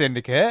about the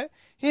Syndicate.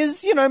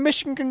 His,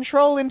 mission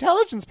control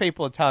intelligence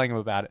people are telling him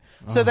about it.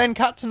 Oh. So then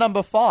cut to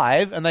number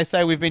 5, and they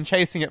say we've been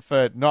chasing it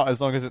for not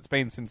as long as it's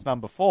been since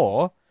number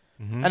 4.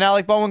 Mm-hmm. And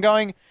Alec Baldwin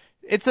going,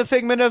 it's a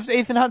figment of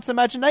Ethan Hunt's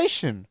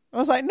imagination. I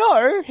was like,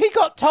 no, he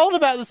got told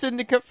about the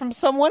Syndicate from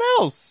someone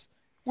else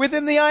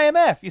within the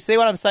IMF. You see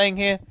what I'm saying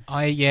here?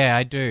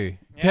 I do.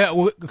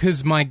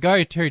 Because my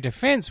go-to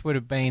defense would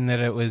have been that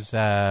it was,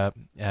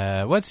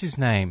 what's his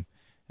name?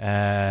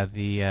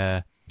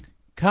 The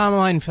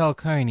Carmine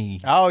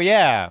Falcone. Oh,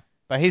 yeah.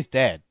 But he's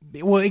dead.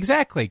 Well,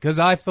 exactly, because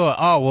I thought,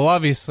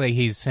 obviously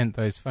he's sent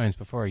those phones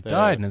before he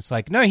died, and it's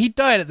like, no, he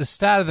died at the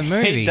start of the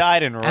movie. He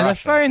died in Russia. And the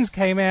phones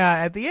came out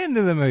at the end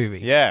of the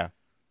movie. Yeah.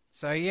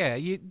 So,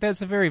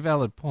 that's a very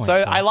valid point. So,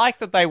 I like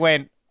that they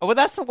went, well,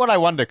 that's what I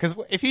wonder, because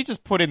if you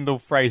just put in the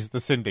phrase, the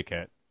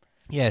Syndicate,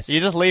 yes,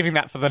 you're just leaving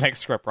that for the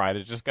next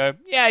scriptwriter. Just go,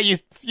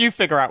 you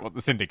figure out what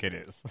the Syndicate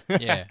is.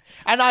 Yeah.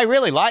 And I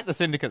really liked the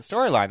Syndicate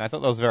storyline. I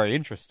thought that was very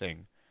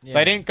interesting. Yeah.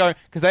 They didn't go,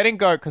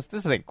 because this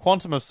is the thing,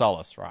 Quantum of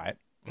Solace, right?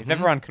 If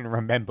everyone can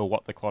remember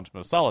what the Quantum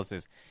of Solace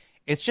is,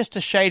 it's just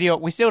a shady,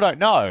 we still don't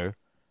know, and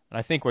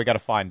I think we're going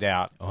to find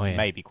out.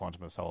 Maybe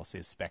Quantum of Solace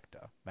is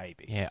Spectre,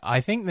 maybe. Yeah,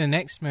 I think the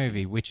next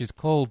movie, which is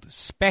called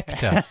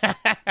Spectre,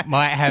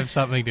 might have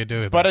something to do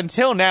with it. But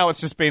until now, it's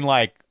just been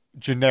like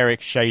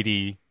generic,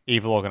 shady,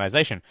 evil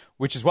organization,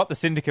 which is what the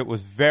Syndicate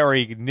was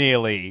very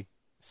nearly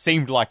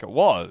seemed like it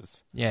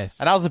was. Yes.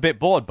 And I was a bit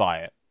bored by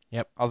it.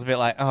 Yep. I was a bit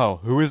like, oh,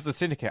 who is the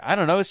Syndicate? I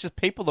don't know, it's just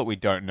people that we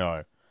don't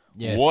know.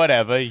 Yes.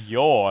 Whatever,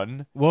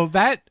 yawn. Well,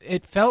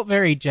 it felt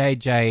very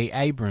J.J.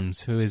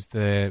 Abrams, who is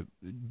the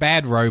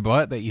bad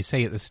robot that you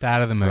see at the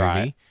start of the movie.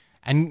 Right.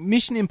 And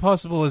Mission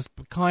Impossible has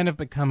kind of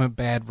become a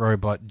bad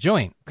robot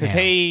joint. Because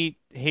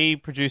he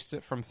produced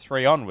it from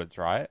 3 onwards,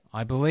 right?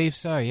 I believe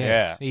so,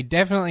 yes. Yeah. He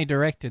definitely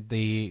directed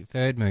the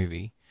 3rd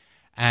movie.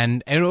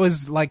 And it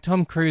was like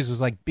Tom Cruise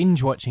was like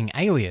binge-watching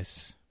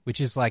Alias,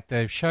 which is like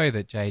the show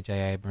that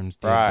J.J. Abrams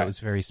did that was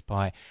very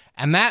spy.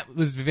 And that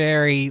was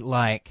very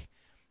like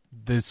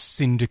the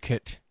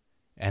Syndicate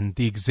and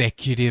the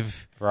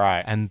Executive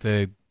and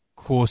the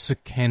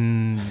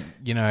Corsican,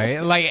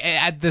 like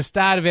at the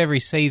start of every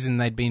season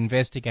they'd be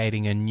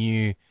investigating a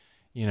new,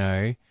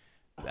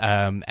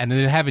 and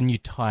it'd have a new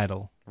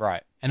title.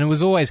 Right. And it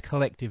was always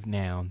collective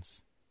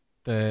nouns.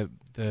 I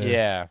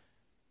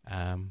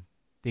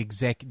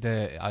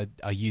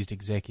used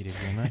executive,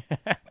 didn't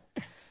I?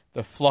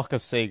 The flock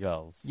of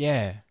seagulls.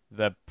 Yeah.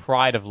 The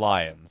pride of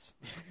lions.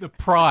 The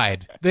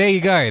pride. There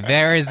you go.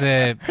 There is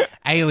a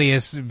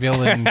alias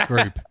villain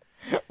group.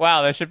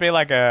 Wow, there should be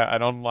like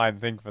an online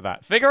thing for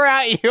that. Figure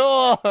out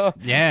your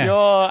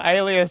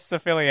alias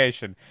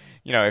affiliation.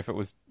 You know, if it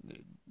was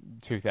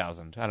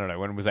 2000, I don't know,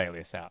 when was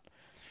Alias out?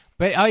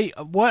 But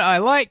what I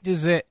liked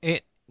is that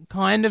it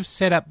kind of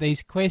set up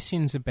these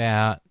questions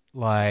about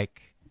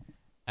like,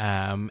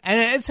 and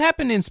it's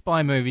happened in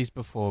spy movies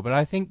before, but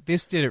I think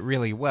this did it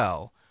really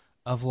well.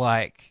 Of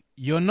like,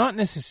 you're not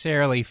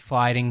necessarily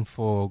fighting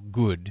for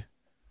good.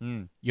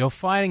 You're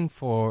fighting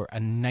for a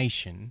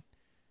nation.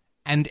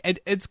 And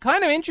it's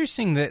kind of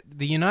interesting that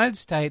the United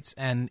States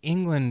and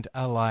England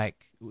are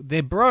like,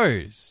 they're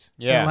bros.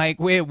 Yeah. They're like,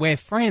 we're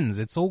friends.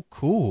 It's all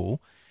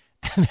cool.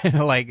 And then,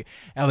 like,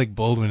 Alec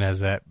Baldwin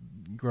has that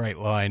great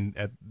line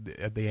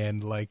at the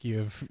end, like,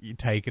 you've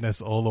taken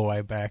us all the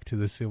way back to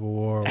the Civil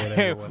War or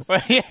whatever it was.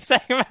 Well, yeah,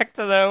 taken back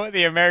to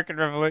the American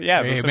Revolution.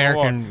 Yeah, the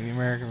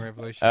American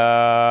Revolution.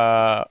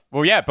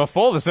 Well, yeah,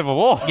 before the Civil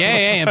War.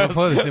 Yeah,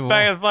 before the Civil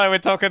War. We're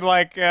talking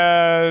like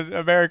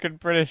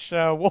American-British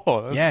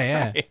War.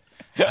 Yeah.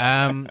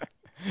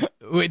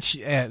 Which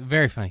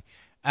very funny.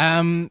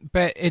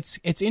 But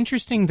it's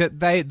interesting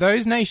that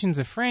those nations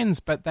are friends,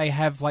 but they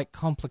have like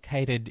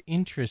complicated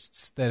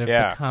interests that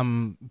have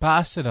become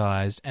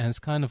bastardized, and it's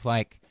kind of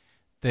like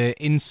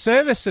in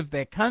service of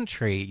their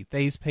country,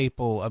 these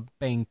people are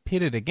being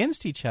pitted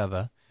against each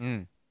other.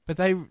 But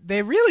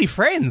they're really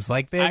friends.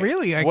 Like, they're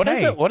really okay.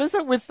 What is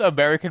it with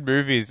American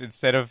movies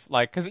instead of,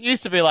 like... Because it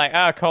used to be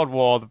like, Cold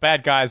War, the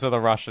bad guys are the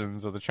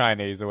Russians or the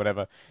Chinese or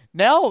whatever.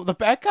 Now, the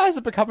bad guys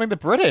are becoming the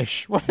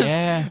British. What is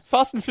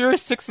Fast and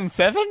Furious 6 and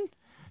 7?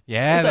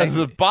 Yeah. Those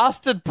are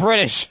bastard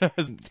British.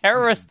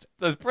 Terrorists.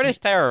 Those British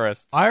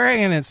terrorists. I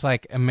reckon it's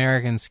like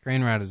American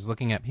screenwriters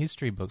looking up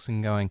history books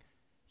and going,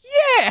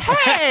 yeah,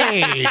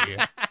 hey!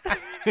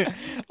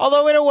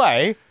 Although, in a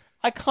way...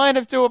 I kind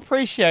of do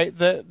appreciate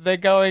that they're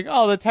going,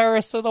 the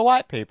terrorists are the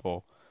white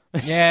people.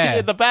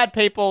 Yeah. The bad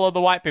people are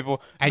the white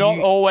people. And not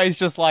always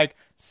just like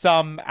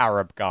some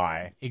Arab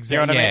guy.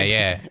 Exactly. You know what I mean?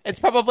 Yeah. It's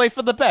probably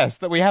for the best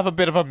that we have a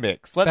bit of a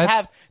mix. Let's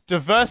have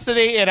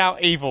diversity in our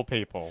evil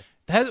people.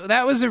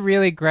 That was a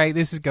really great,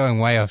 this is going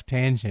way off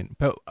tangent,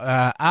 but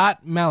Art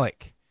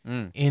Malik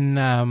in...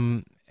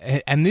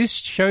 and this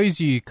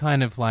shows you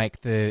kind of like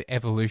the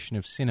evolution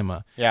of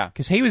cinema. Yeah.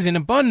 Because he was in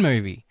a Bond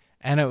movie.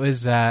 And it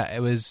was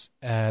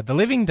The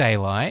Living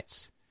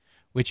Daylights,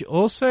 which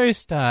also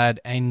starred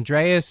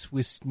Andreas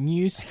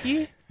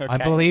Wisniewski, I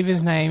believe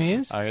his name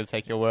is. I'm going to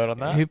take your word on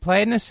that. Who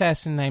played an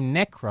assassin named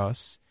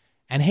Necros,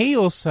 and he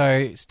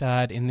also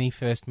starred in the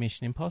first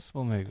Mission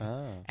Impossible movie.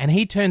 Oh. And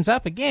he turns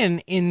up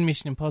again in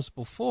Mission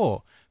Impossible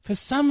 4. For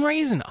some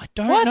reason, I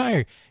don't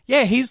know.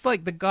 Yeah, he's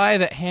like the guy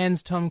that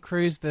hands Tom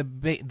Cruise the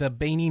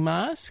beanie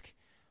mask.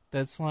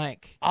 That's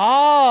like...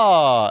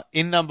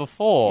 in number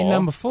 4. In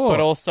number 4. But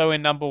also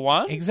in number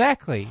 1?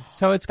 Exactly.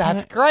 So it's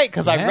That's great,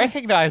 because I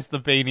recognize the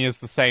beanie as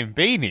the same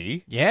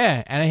beanie.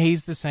 Yeah, and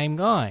he's the same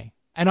guy.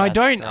 And I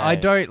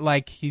don't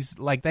like, he's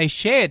like, they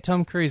share,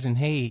 Tom Cruise and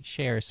he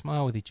share a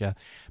smile with each other.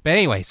 But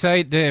anyway,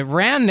 so to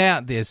round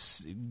out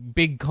this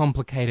big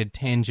complicated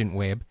tangent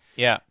web...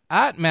 Yeah.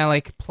 Art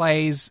Malik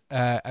plays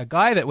a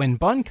guy that when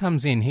Bond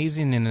comes in, he's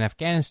in an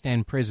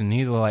Afghanistan prison.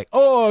 He's like,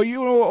 help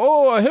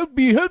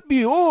me,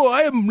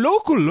 I am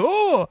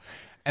local,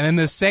 And then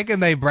the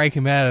second they break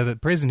him out of the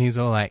prison, he's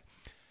all like,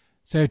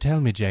 so tell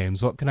me,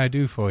 James, what can I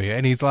do for you?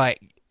 And he's like,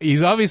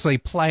 he's obviously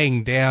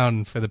playing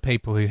down for the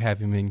people who have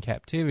him in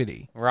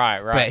captivity.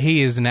 Right. But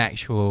he is an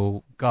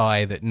actual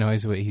guy that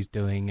knows what he's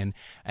doing,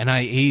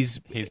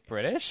 he's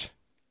British?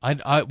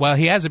 Well,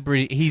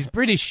 he's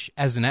British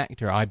as an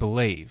actor, I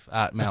believe,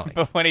 Art Malik.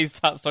 But when he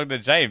starts talking to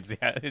James,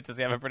 does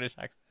he have a British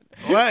accent?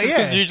 Well,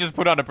 because you just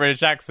put on a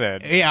British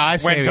accent. Yeah, I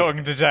see. When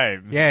talking to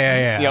James.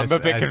 Yeah. See, I'm a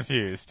bit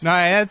confused. No,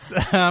 that's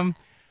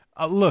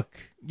look.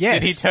 Yes.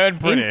 Did he turn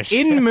British?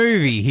 In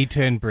movie, he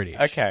turned British.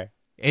 Okay.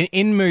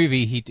 In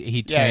movie, he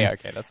turned. Yeah.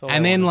 Okay, that's all.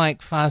 And then,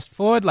 like, fast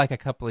forward like a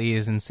couple of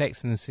years in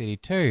Sex and the City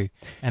 2,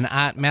 and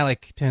Art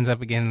Malik turns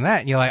up again in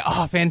that, and you're like,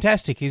 oh,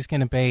 fantastic! He's going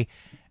to be.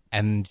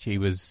 And she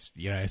was,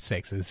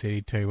 Sex and the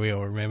City 2. We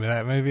all remember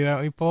that movie,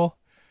 don't we, Paul?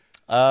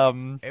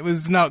 It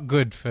was not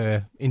good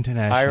for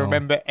international. I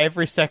remember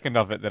every second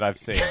of it that I've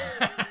seen.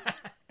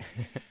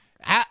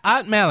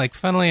 Art Malik,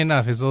 funnily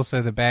enough, is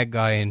also the bad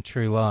guy in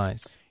True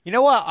Lies. You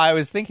know what? I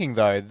was thinking,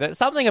 though, that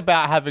something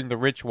about having the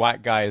rich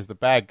white guy as the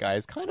bad guy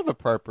is kind of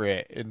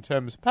appropriate in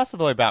terms,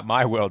 possibly about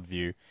my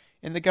worldview,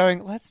 in the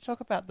going, let's talk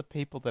about the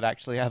people that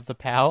actually have the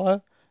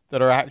power,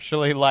 that are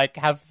actually, like,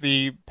 have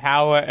the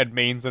power and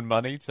means and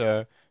money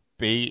to...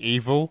 be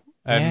evil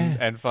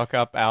and fuck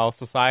up our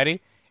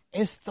society.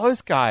 It's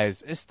those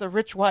guys. It's the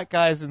rich white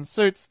guys in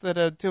suits that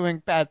are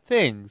doing bad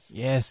things.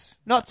 Yes.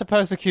 Not to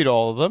persecute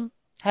all of them.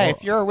 Hey,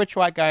 if you're a rich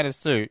white guy in a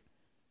suit,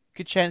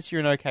 good chance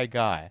you're an okay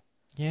guy.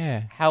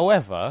 Yeah.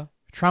 However,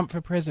 Trump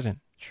for president.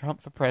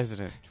 Trump for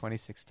president,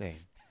 2016.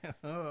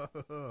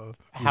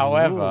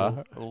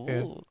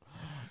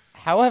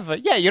 However,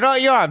 yeah, you know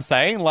what I'm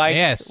saying? Like,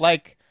 yes.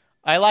 Like,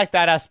 I like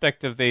that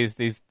aspect of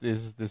this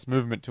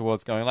movement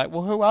towards going like,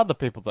 well, who are the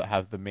people that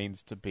have the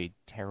means to be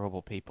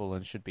terrible people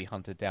and should be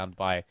hunted down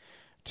by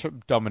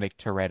Dominic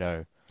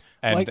Toretto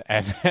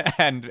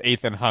and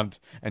Ethan Hunt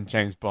and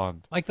James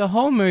Bond? Like the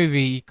whole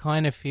movie, you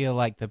kind of feel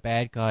like the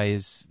bad guy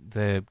is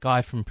the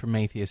guy from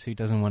Prometheus who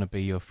doesn't want to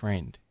be your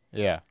friend.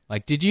 Yeah.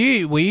 Like, were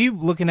you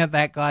looking at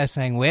that guy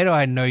saying, "Where do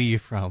I know you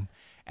from?"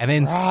 And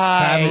then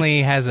suddenly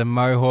he has a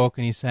mohawk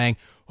and he's saying,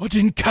 "I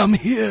didn't come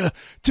here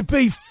to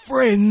be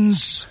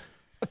friends.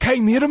 I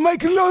came here to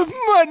make a lot of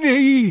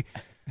money."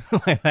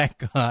 Like that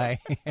guy.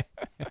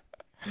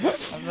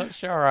 I'm not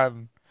sure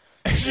I'm...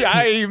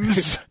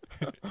 James!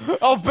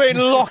 I've been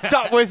locked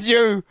up with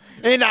you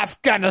in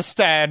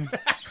Afghanistan.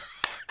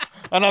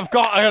 And I've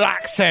got an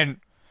accent,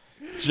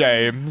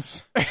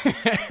 James.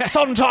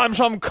 Sometimes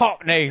I'm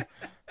Cockney,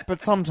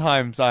 but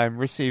sometimes I'm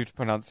received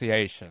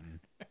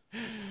pronunciation.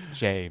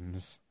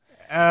 James.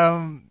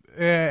 Am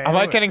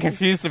I getting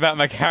confused about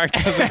my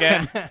characters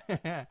again?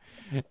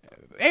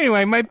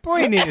 Anyway, my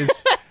point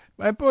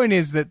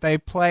is that they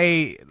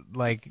play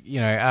like, you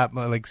know, Art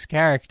Malik's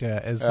character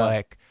as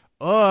like,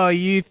 oh,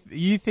 you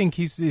think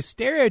he's this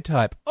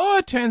stereotype. Oh,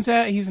 it turns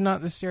out he's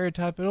not the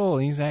stereotype at all.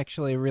 He's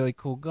actually a really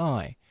cool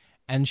guy.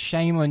 And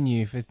shame on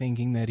you for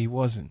thinking that he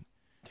wasn't.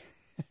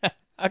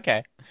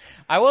 Okay.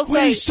 I will say...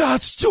 When he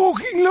starts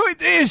talking like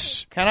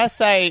this... Can I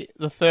say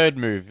the third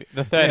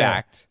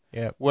act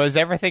was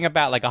everything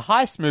about like a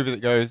heist movie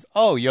that goes,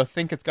 oh, you'll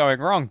think it's going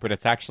wrong, but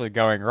it's actually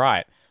going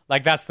right.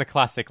 Like, that's the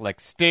classic,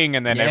 like, Sting,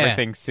 and then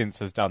everything since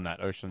has done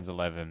that. Ocean's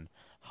 11,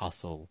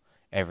 Hustle,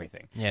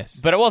 everything. Yes.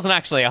 But it wasn't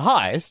actually a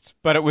heist,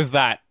 but it was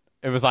that...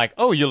 It was like,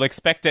 oh, you'll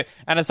expect it.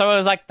 And so it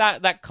was like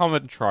that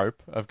common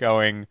trope of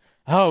going,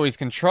 oh, he's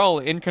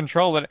in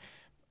control. And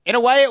in a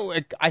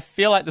way, I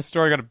feel like the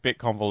story got a bit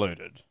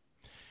convoluted.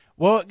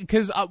 Well,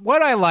 because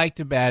what I liked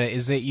about it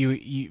is that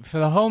you for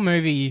the whole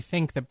movie, you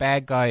think the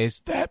bad guy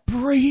is that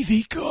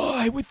breathy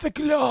guy with the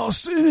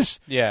glasses.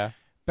 Yeah.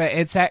 But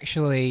it's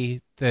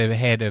actually the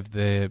head of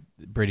the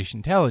British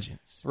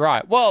intelligence.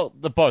 Right. Well,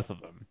 both of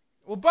them.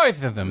 Well,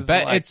 both of them.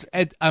 But like...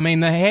 I mean,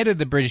 the head of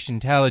the British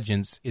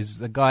intelligence is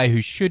the guy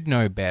who should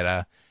know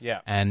better.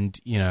 Yeah. And,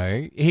 you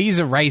know, he's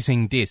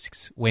erasing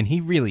discs when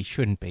he really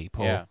shouldn't be,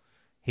 Paul. Yeah.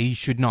 He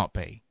should not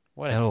be.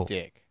 What a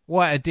dick.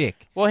 What a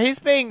dick. Well, he's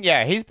being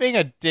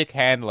a dick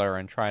handler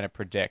and trying to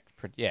predict.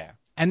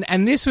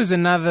 And this was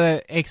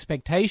another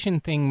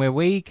expectation thing where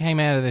we came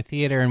out of the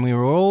theater and we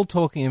were all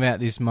talking about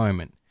this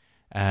moment.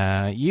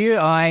 You,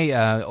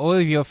 I, all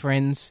of your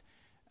friends,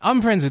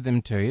 I'm friends with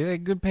them too. They're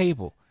good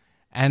people.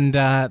 And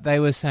they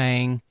were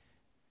saying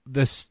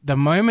the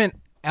moment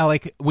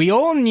Alec, we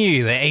all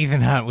knew that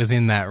Ethan Hunt was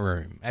in that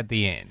room at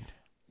the end.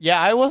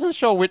 Yeah, I wasn't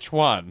sure which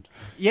one.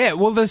 Yeah,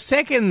 well, the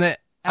second that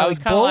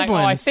Alec Baldwin,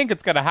 like, I think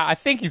it's gonna. I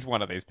think he's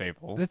one of these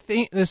people.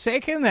 The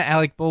second that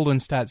Alec Baldwin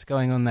starts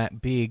going on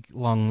that big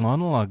long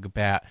monologue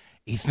about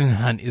Ethan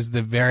Hunt is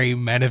the very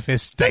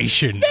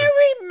manifestation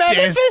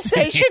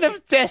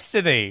of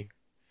destiny.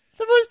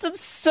 The most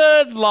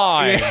absurd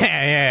line.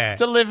 Yeah.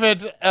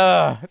 Delivered.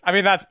 I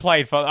mean, that's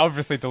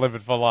obviously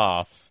delivered for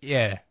laughs.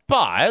 Yeah.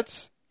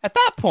 But at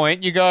that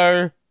point, you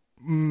go,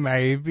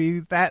 maybe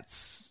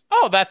that's.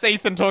 Oh, that's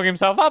Ethan talking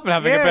himself up and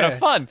having a bit of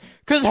fun.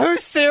 Because who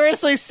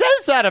seriously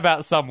says that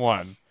about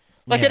someone?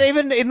 Like, it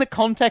even in the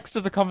context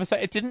of the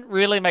conversation, it didn't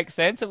really make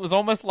sense. It was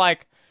almost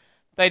like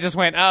they just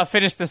went,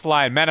 finish this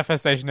line,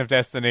 manifestation of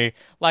destiny.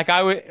 Like,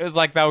 it was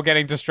like they were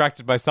getting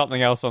distracted by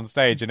something else on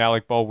stage, and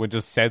Alec Baldwin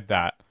just said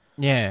that.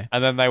 Yeah.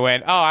 And then they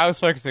went, I was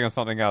focusing on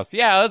something else.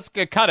 Yeah, let's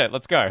cut it.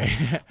 Let's go.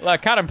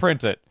 Cut and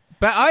print it.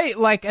 But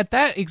at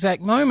that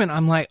exact moment,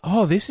 I'm like,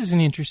 oh, this is an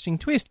interesting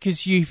twist,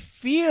 because you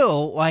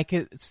feel like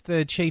it's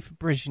the chief of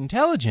British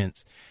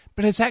intelligence,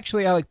 but it's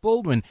actually Alec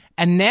Baldwin.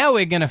 And now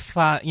we're going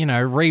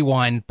to,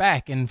 rewind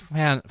back and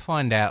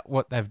find out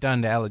what they've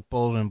done to Alec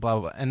Baldwin,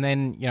 blah, blah. And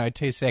then,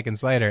 2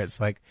 seconds later, it's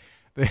like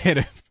the head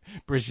of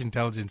British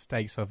intelligence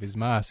takes off his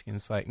mask, and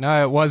it's like,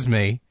 no, it was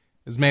me.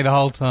 It was me the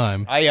whole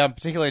time. I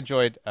particularly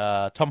enjoyed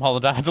Tom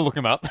Holland. I had to look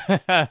him up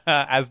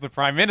as the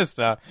Prime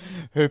Minister,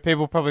 who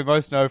people probably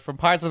most know from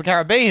Pirates of the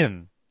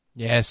Caribbean.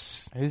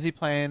 Yes. Who's he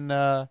playing?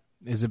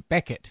 Is it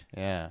Beckett?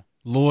 Yeah.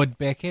 Lord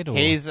Beckett? Or...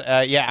 He's,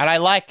 and I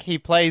like he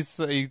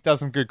does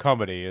some good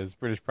comedy as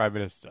British Prime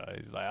Minister.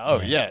 He's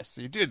like, yes,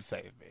 you did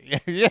save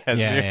me. Yes.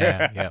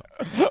 Yeah.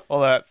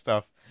 All that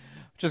stuff.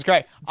 Which is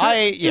great.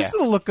 Just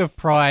the look of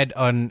pride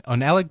on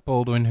Alec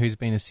Baldwin, who's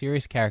been a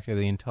serious character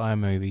the entire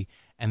movie.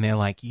 And they're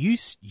like, you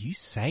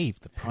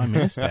saved the Prime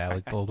Minister,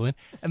 Alec Baldwin.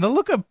 And the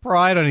look of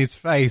pride on his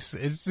face,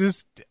 it's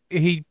just,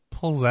 he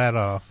pulls that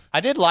off.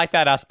 I did like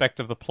that aspect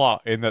of the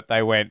plot in that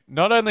they went,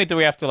 not only do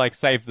we have to,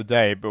 save the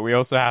day, but we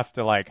also have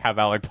to, have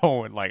Alec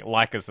Baldwin,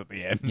 like us at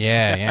the end.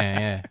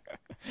 Yeah.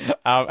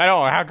 I don't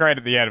know how great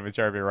at the end with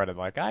Jeremy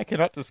Renner, I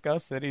cannot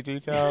discuss any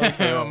details.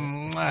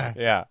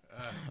 Yeah.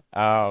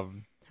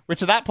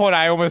 Which at that point,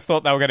 I almost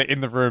thought they were going to,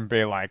 in the room,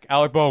 be like,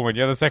 Alec Baldwin,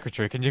 you're the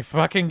secretary. Can you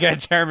fucking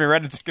get Jeremy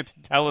Renner to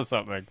tell us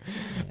something?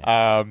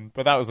 Yeah.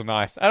 But that was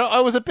nice.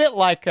 I was a bit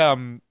like,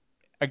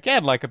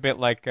 again, like a bit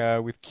like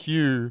with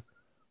Q,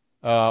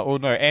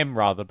 M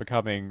rather,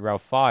 becoming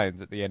Ralph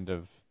Fiennes at the end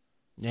of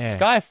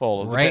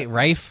Skyfall.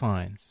 Rafe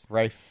Fiennes.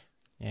 Rafe.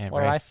 Yeah,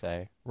 what did I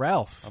say?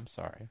 Ralph. I'm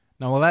sorry.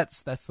 No, well,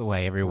 that's the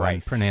way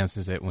everyone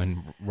pronounces it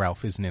when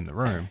Ralph isn't in the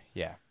room.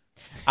 Yeah.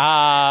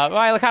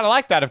 I kind of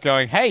like that of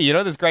going, hey, you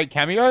know this great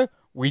cameo?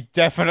 We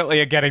definitely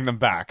are getting them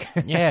back.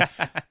 Yeah.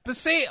 But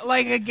see,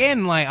 like,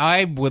 again, like,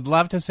 I would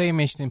love to see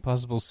Mission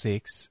Impossible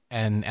 6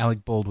 and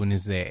Alec Baldwin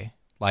is there.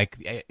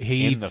 Like,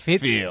 he in the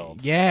fits.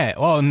 Field. Yeah.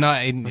 Well, no,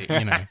 you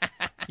know,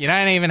 you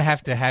don't even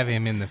have to have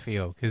him in the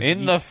field.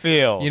 The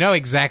field. You know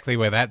exactly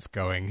where that's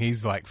going.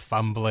 He's, like,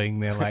 fumbling.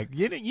 They're like,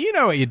 you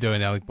know what you're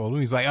doing, Alec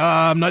Baldwin. He's like,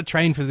 I'm not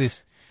trained for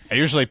this. I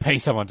usually pay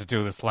someone to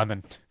do this,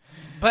 Lemon.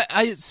 But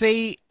I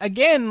see,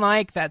 again,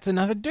 like, that's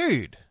another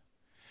dude.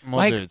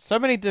 More dudes. So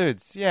many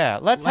dudes. Yeah.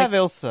 Let's have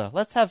Ilsa.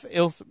 Let's have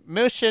Ilsa.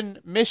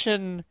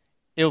 Mission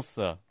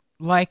Ilsa.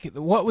 Like,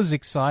 what was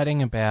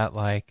exciting about,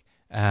 like,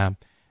 Bond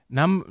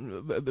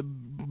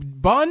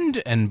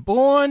and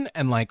Bourne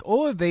and, like,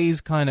 all of these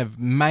kind of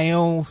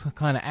male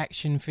kind of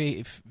action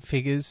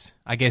figures.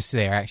 I guess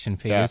they're action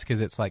figures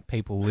because it's, like,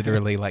 people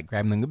literally, like,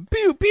 grabbing them,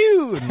 pew,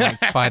 pew, and, like,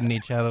 fighting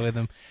each other with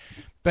them.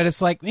 But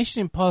it's like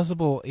Mission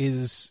Impossible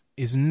is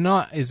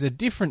a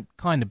different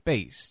kind of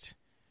beast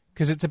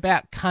because it's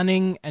about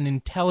cunning and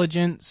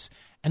intelligence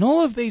and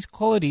all of these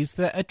qualities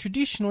that are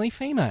traditionally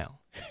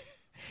female.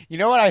 You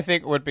know what I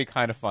think would be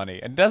kind of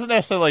funny and doesn't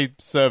necessarily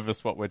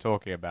service what we're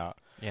talking about.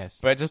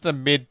 Yes. But just a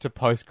mid to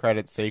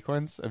post-credit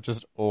sequence of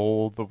just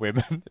all the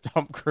women that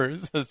Tom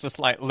Cruise has just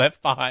like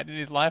left behind in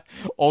his life,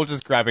 all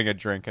just grabbing a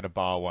drink at a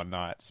bar one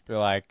night. Just be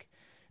like,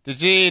 Did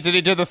he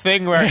do the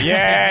thing where, he did.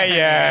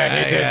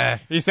 Yeah.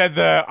 He said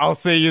I'll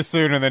see you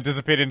soon and then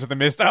disappeared into the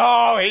mist.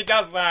 Oh, he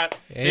does that.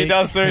 He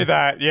does do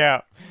that.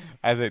 Yeah.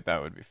 I think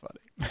that would be funny.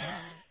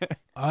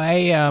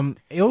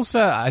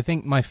 Ilsa, I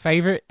think my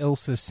favorite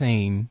Ilsa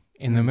scene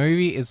in the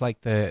movie is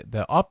like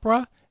the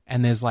opera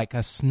and there's like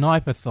a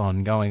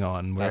sniper-thon going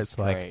on where it's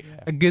like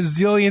a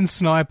gazillion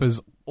snipers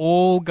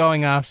all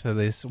going after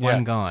this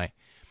one guy.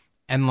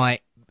 And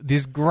like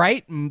this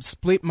great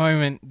split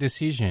moment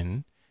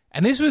decision.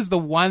 And this was the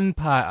one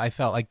part I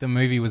felt like the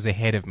movie was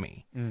ahead of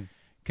me.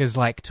 Because,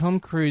 like, Tom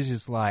Cruise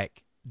is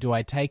like, do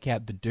I take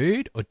out the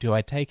dude or do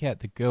I take out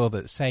the girl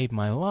that saved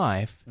my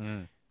life?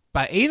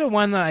 But either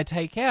one that I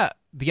take out,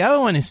 the other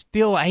one is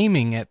still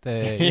aiming at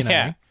the, you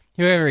know,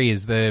 whoever he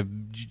is, the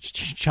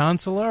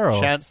Chancellor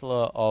or...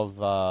 Chancellor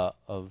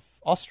of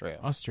Austria.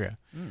 Austria.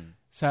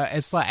 So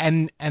it's like,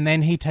 and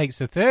then he takes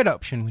the third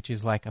option, which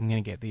is like, I'm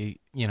going to get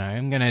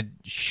I'm going to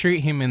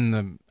shoot him in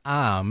the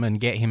arm and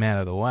get him out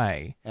of the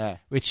way. Yeah.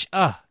 Which,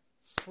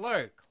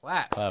 slow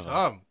clap, clever.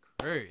 Tom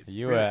Cruise.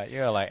 You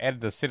were like Ed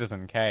the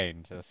Citizen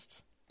Kane,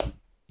 just...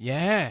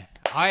 Yeah.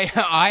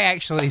 I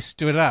actually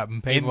stood up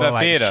and people were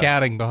like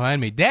shouting behind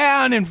me,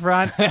 down in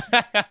front.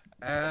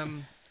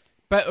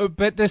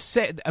 But the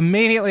set,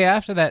 immediately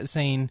after that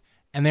scene,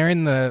 and they're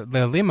in the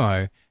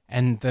limo,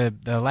 and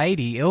the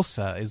lady,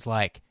 Ilsa, is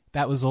like,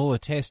 that was all a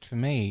test for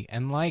me.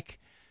 And like,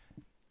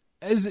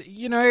 as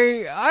you know,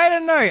 I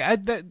don't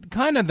know.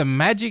 Kind of the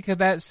magic of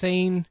that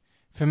scene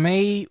for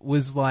me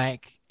was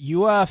like,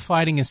 you are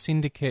fighting a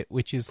syndicate,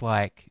 which is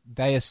like,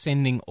 they are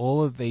sending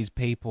all of these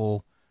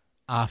people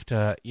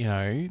after, you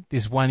know,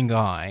 this one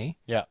guy.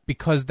 Yeah.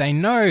 Because they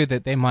know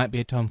that there might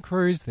be a Tom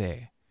Cruise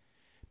there.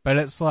 But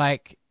it's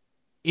like,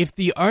 if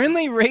the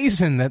only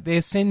reason that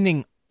they're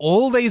sending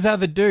all these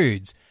other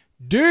dudes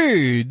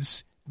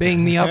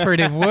being the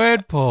operative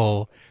word,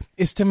 Paul,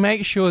 is to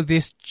make sure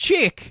this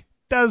chick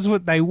does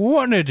what they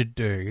want her to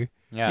do.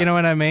 Yeah. You know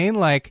what I mean?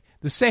 Like,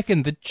 the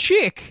second the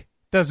chick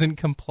doesn't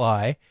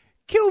comply,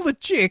 kill the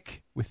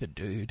chick with a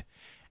dude.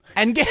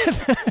 And get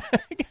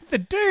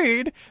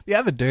the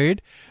other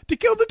dude, to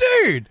kill the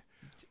dude.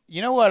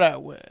 You know what?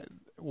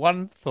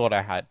 One thought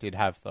I did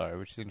have, though,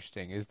 which is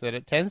interesting, is that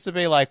it tends to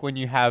be like when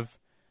you have,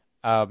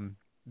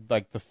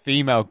 like, the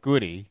female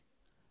goodie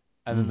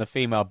and then the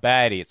female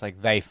baddie, it's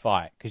like they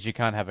fight because you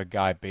can't have a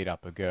guy beat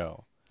up a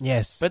girl.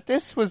 Yes. But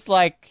this was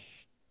like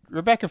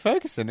Rebecca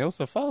Ferguson,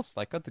 Ilsa Faust,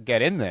 like, got to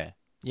get in there.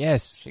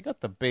 Yes. She got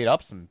to beat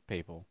up some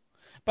people.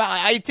 But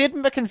I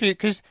didn't get confused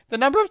because the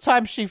number of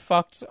times she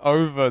fucked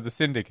over the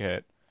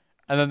syndicate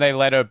and then they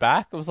let her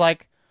back, it was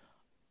like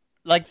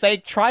they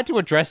tried to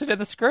address it in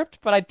the script,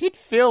 but I did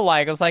feel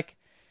like, I was like,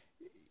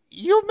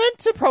 you're meant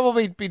to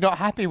probably be not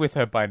happy with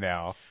her by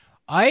now.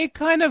 I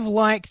kind of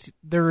liked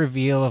the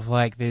reveal of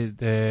like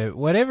the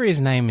whatever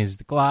his name is,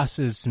 the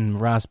glasses and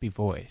raspy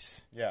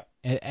voice. Yeah.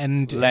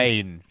 And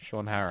Lane,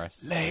 Sean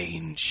Harris.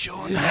 Lane,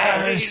 Sean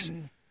Harris.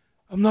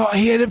 I'm not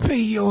here to be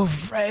your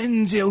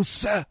friend,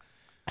 Ilsa.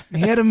 I'm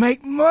here to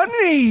make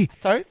money. I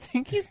don't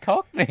think he's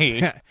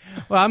Cockney.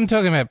 Well, I'm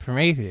talking about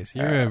Prometheus.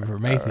 You remember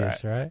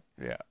Prometheus, right?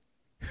 Yeah.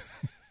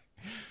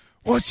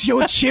 What's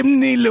your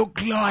chimney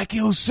look like,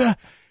 Ilsa?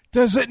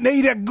 Does it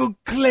need a good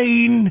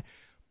clean?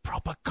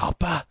 Proper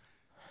copper?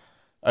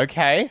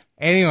 Okay.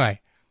 Anyway,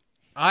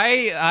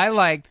 I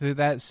liked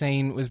that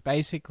scene was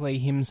basically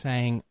him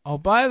saying, oh,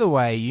 by the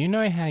way, you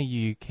know how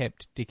you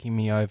kept dicking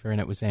me over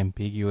and it was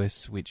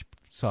ambiguous which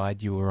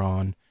side you were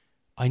on?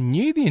 I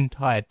knew the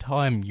entire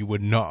time you were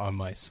not on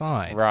my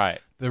side. Right.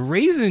 The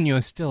reason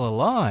you're still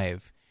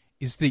alive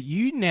is that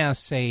you now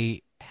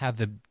see how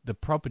the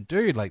proper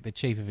dude, like the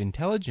chief of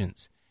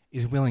intelligence,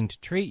 is willing to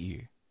treat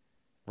you.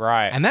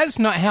 Right. And that's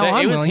not how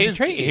I'm willing to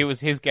treat you. It was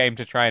his game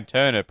to try and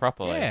turn it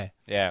properly. Yeah.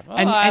 Yeah. Well,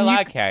 I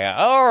like how you...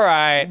 All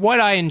right. What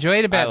I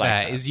enjoyed about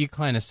that is you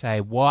kind of say,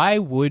 why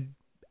would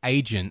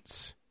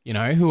agents,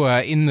 who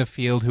are in the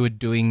field, who are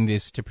doing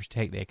this to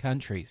protect their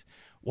countries,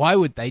 why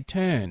would they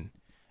turn?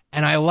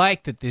 And I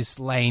like that this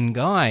Lane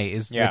guy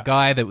is the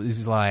guy that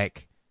was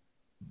like,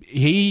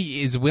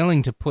 he is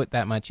willing to put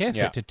that much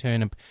effort to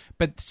turn him.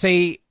 But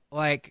see,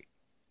 like,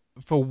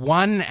 for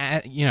one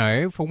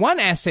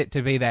asset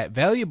to be that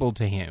valuable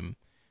to him,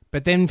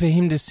 but then for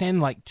him to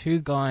send like two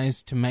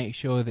guys to make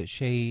sure that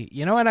she,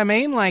 you know what I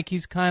mean? Like,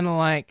 he's kind of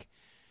like,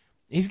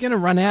 he's going to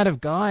run out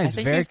of guys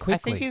very quickly. I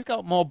think he's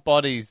got more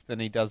bodies than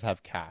he does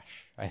have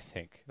cash. I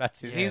think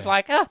that's it. Yeah. He's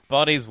like,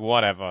 bodies,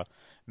 whatever.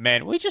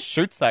 Man, we just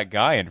shoots that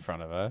guy in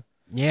front of her.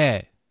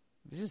 Yeah.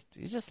 He's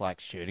just like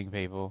shooting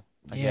people,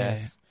 I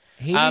guess.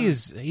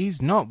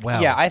 He's not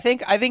well. Yeah, I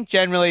think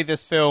generally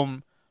this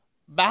film,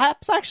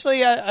 perhaps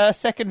actually a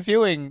second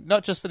viewing,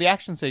 not just for the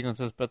action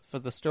sequences, but for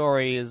the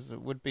story,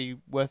 would be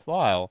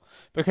worthwhile.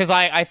 Because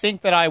I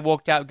think that I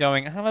walked out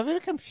going, I'm a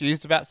bit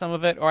confused about some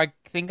of it, or I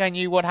think I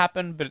knew what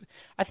happened, but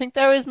I think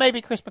there is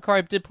maybe Chris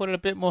McQuarrie did put a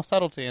bit more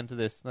subtlety into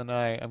this than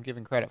I'm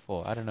giving credit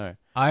for. I don't know.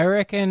 I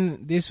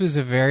reckon this was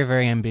a very,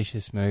 very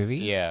ambitious movie.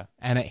 Yeah.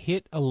 And it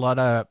hit a lot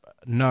of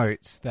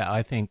notes that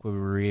I think were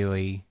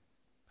really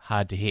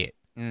hard to hit.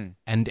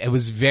 And it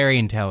was very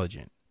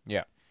intelligent.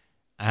 Yeah.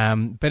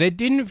 But it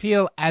didn't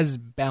feel as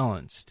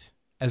balanced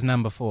as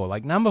number 4.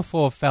 Like, number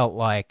 4 felt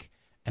like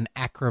an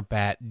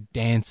acrobat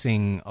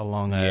dancing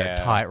along a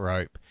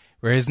tightrope,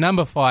 whereas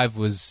number 5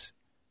 was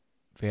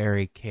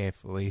very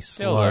carefully,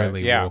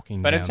 slowly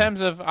walking but down. In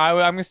terms of,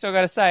 I'm still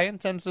got to say, in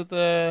terms of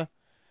the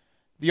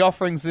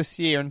offerings this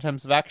year, in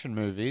terms of action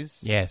movies,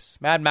 yes,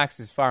 Mad Max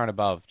is far and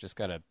above. Just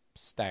got to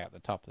stay at the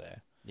top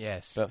there.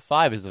 Yes. But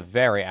 5 is a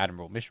very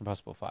admirable, Mission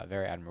Impossible 5,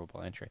 very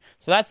admirable entry.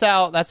 So that's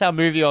our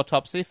movie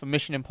autopsy for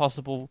Mission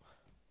Impossible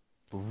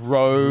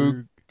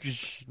Rogue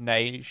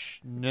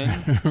Nation.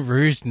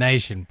 Rouge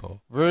Nation,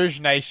 Paul.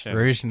 Rouge Nation.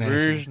 Rouge Nation.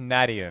 Rouge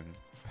Nation.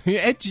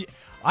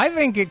 I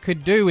think it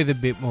could do with a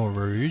bit more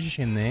rouge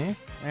in there.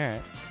 All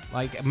right.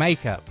 Like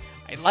makeup.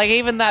 Like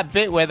even that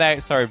bit where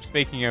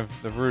speaking of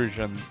the Rouge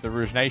and the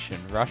Rouge Nation,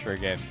 Russia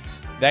again,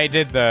 they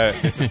did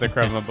this is the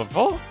Kremlin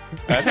before,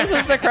 this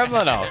is the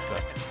Kremlin after.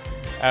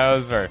 It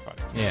was very fun.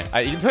 Yeah.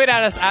 You can tweet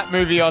at us at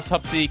Movie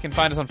Autopsy. You can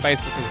find us on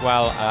Facebook as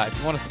well. If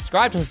you want to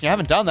subscribe to us and you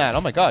haven't done that,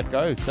 oh my God,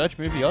 go search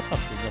Movie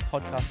Autopsy in your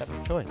podcast app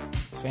of choice.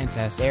 It's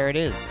fantastic. There it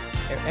is.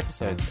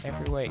 Episodes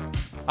every week.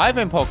 I've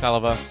been Paul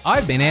Culliver.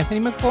 I've been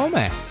Anthony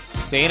McCormack.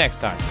 See you next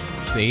time.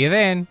 See you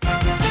then.